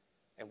is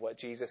and what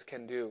Jesus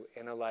can do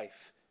in a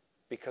life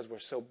because we're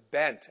so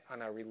bent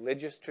on our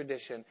religious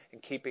tradition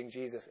and keeping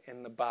Jesus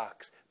in the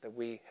box that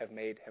we have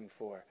made him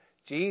for.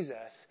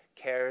 Jesus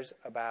cares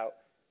about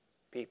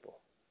people.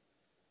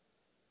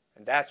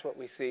 And that's what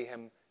we see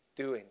him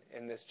doing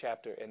in this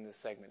chapter, in this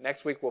segment.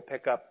 Next week we'll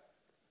pick up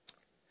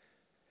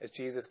as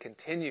Jesus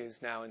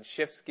continues now and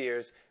shifts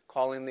gears,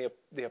 calling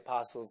the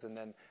apostles and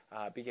then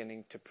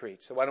beginning to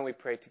preach. So why don't we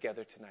pray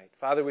together tonight?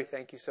 Father, we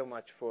thank you so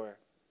much for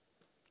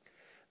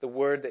the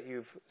word that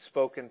you've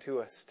spoken to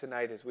us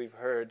tonight as we've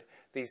heard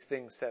these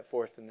things set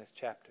forth in this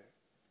chapter.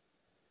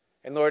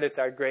 And Lord, it's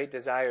our great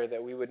desire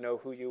that we would know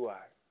who you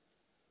are.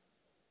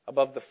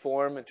 Above the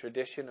form and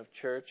tradition of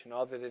church and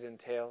all that it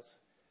entails,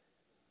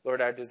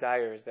 Lord, our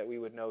desire is that we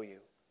would know you.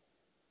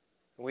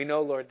 And we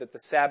know, Lord, that the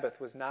Sabbath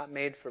was not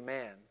made for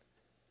man,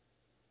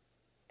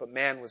 but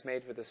man was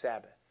made for the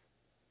Sabbath.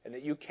 And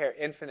that you care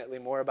infinitely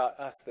more about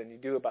us than you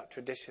do about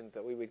traditions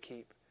that we would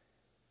keep.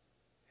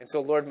 And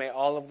so, Lord, may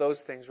all of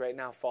those things right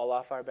now fall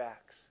off our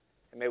backs.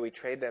 And may we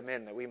trade them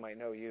in that we might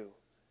know you.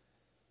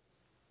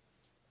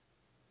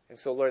 And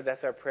so, Lord,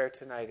 that's our prayer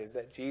tonight, is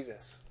that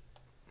Jesus,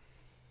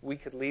 we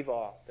could leave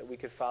all, that we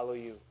could follow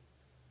you,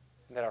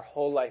 and that our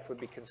whole life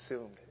would be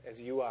consumed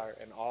as you are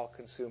an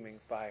all-consuming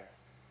fire.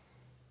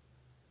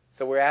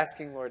 So we're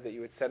asking, Lord, that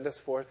you would send us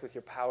forth with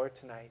your power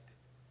tonight.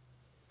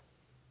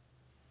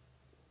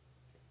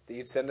 That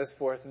you'd send us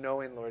forth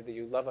knowing, Lord, that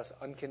you love us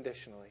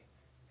unconditionally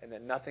and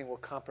that nothing will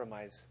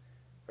compromise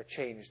or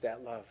change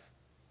that love.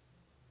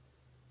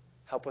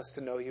 Help us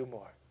to know you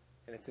more.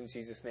 And it's in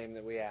Jesus' name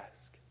that we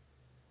ask.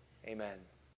 Amen.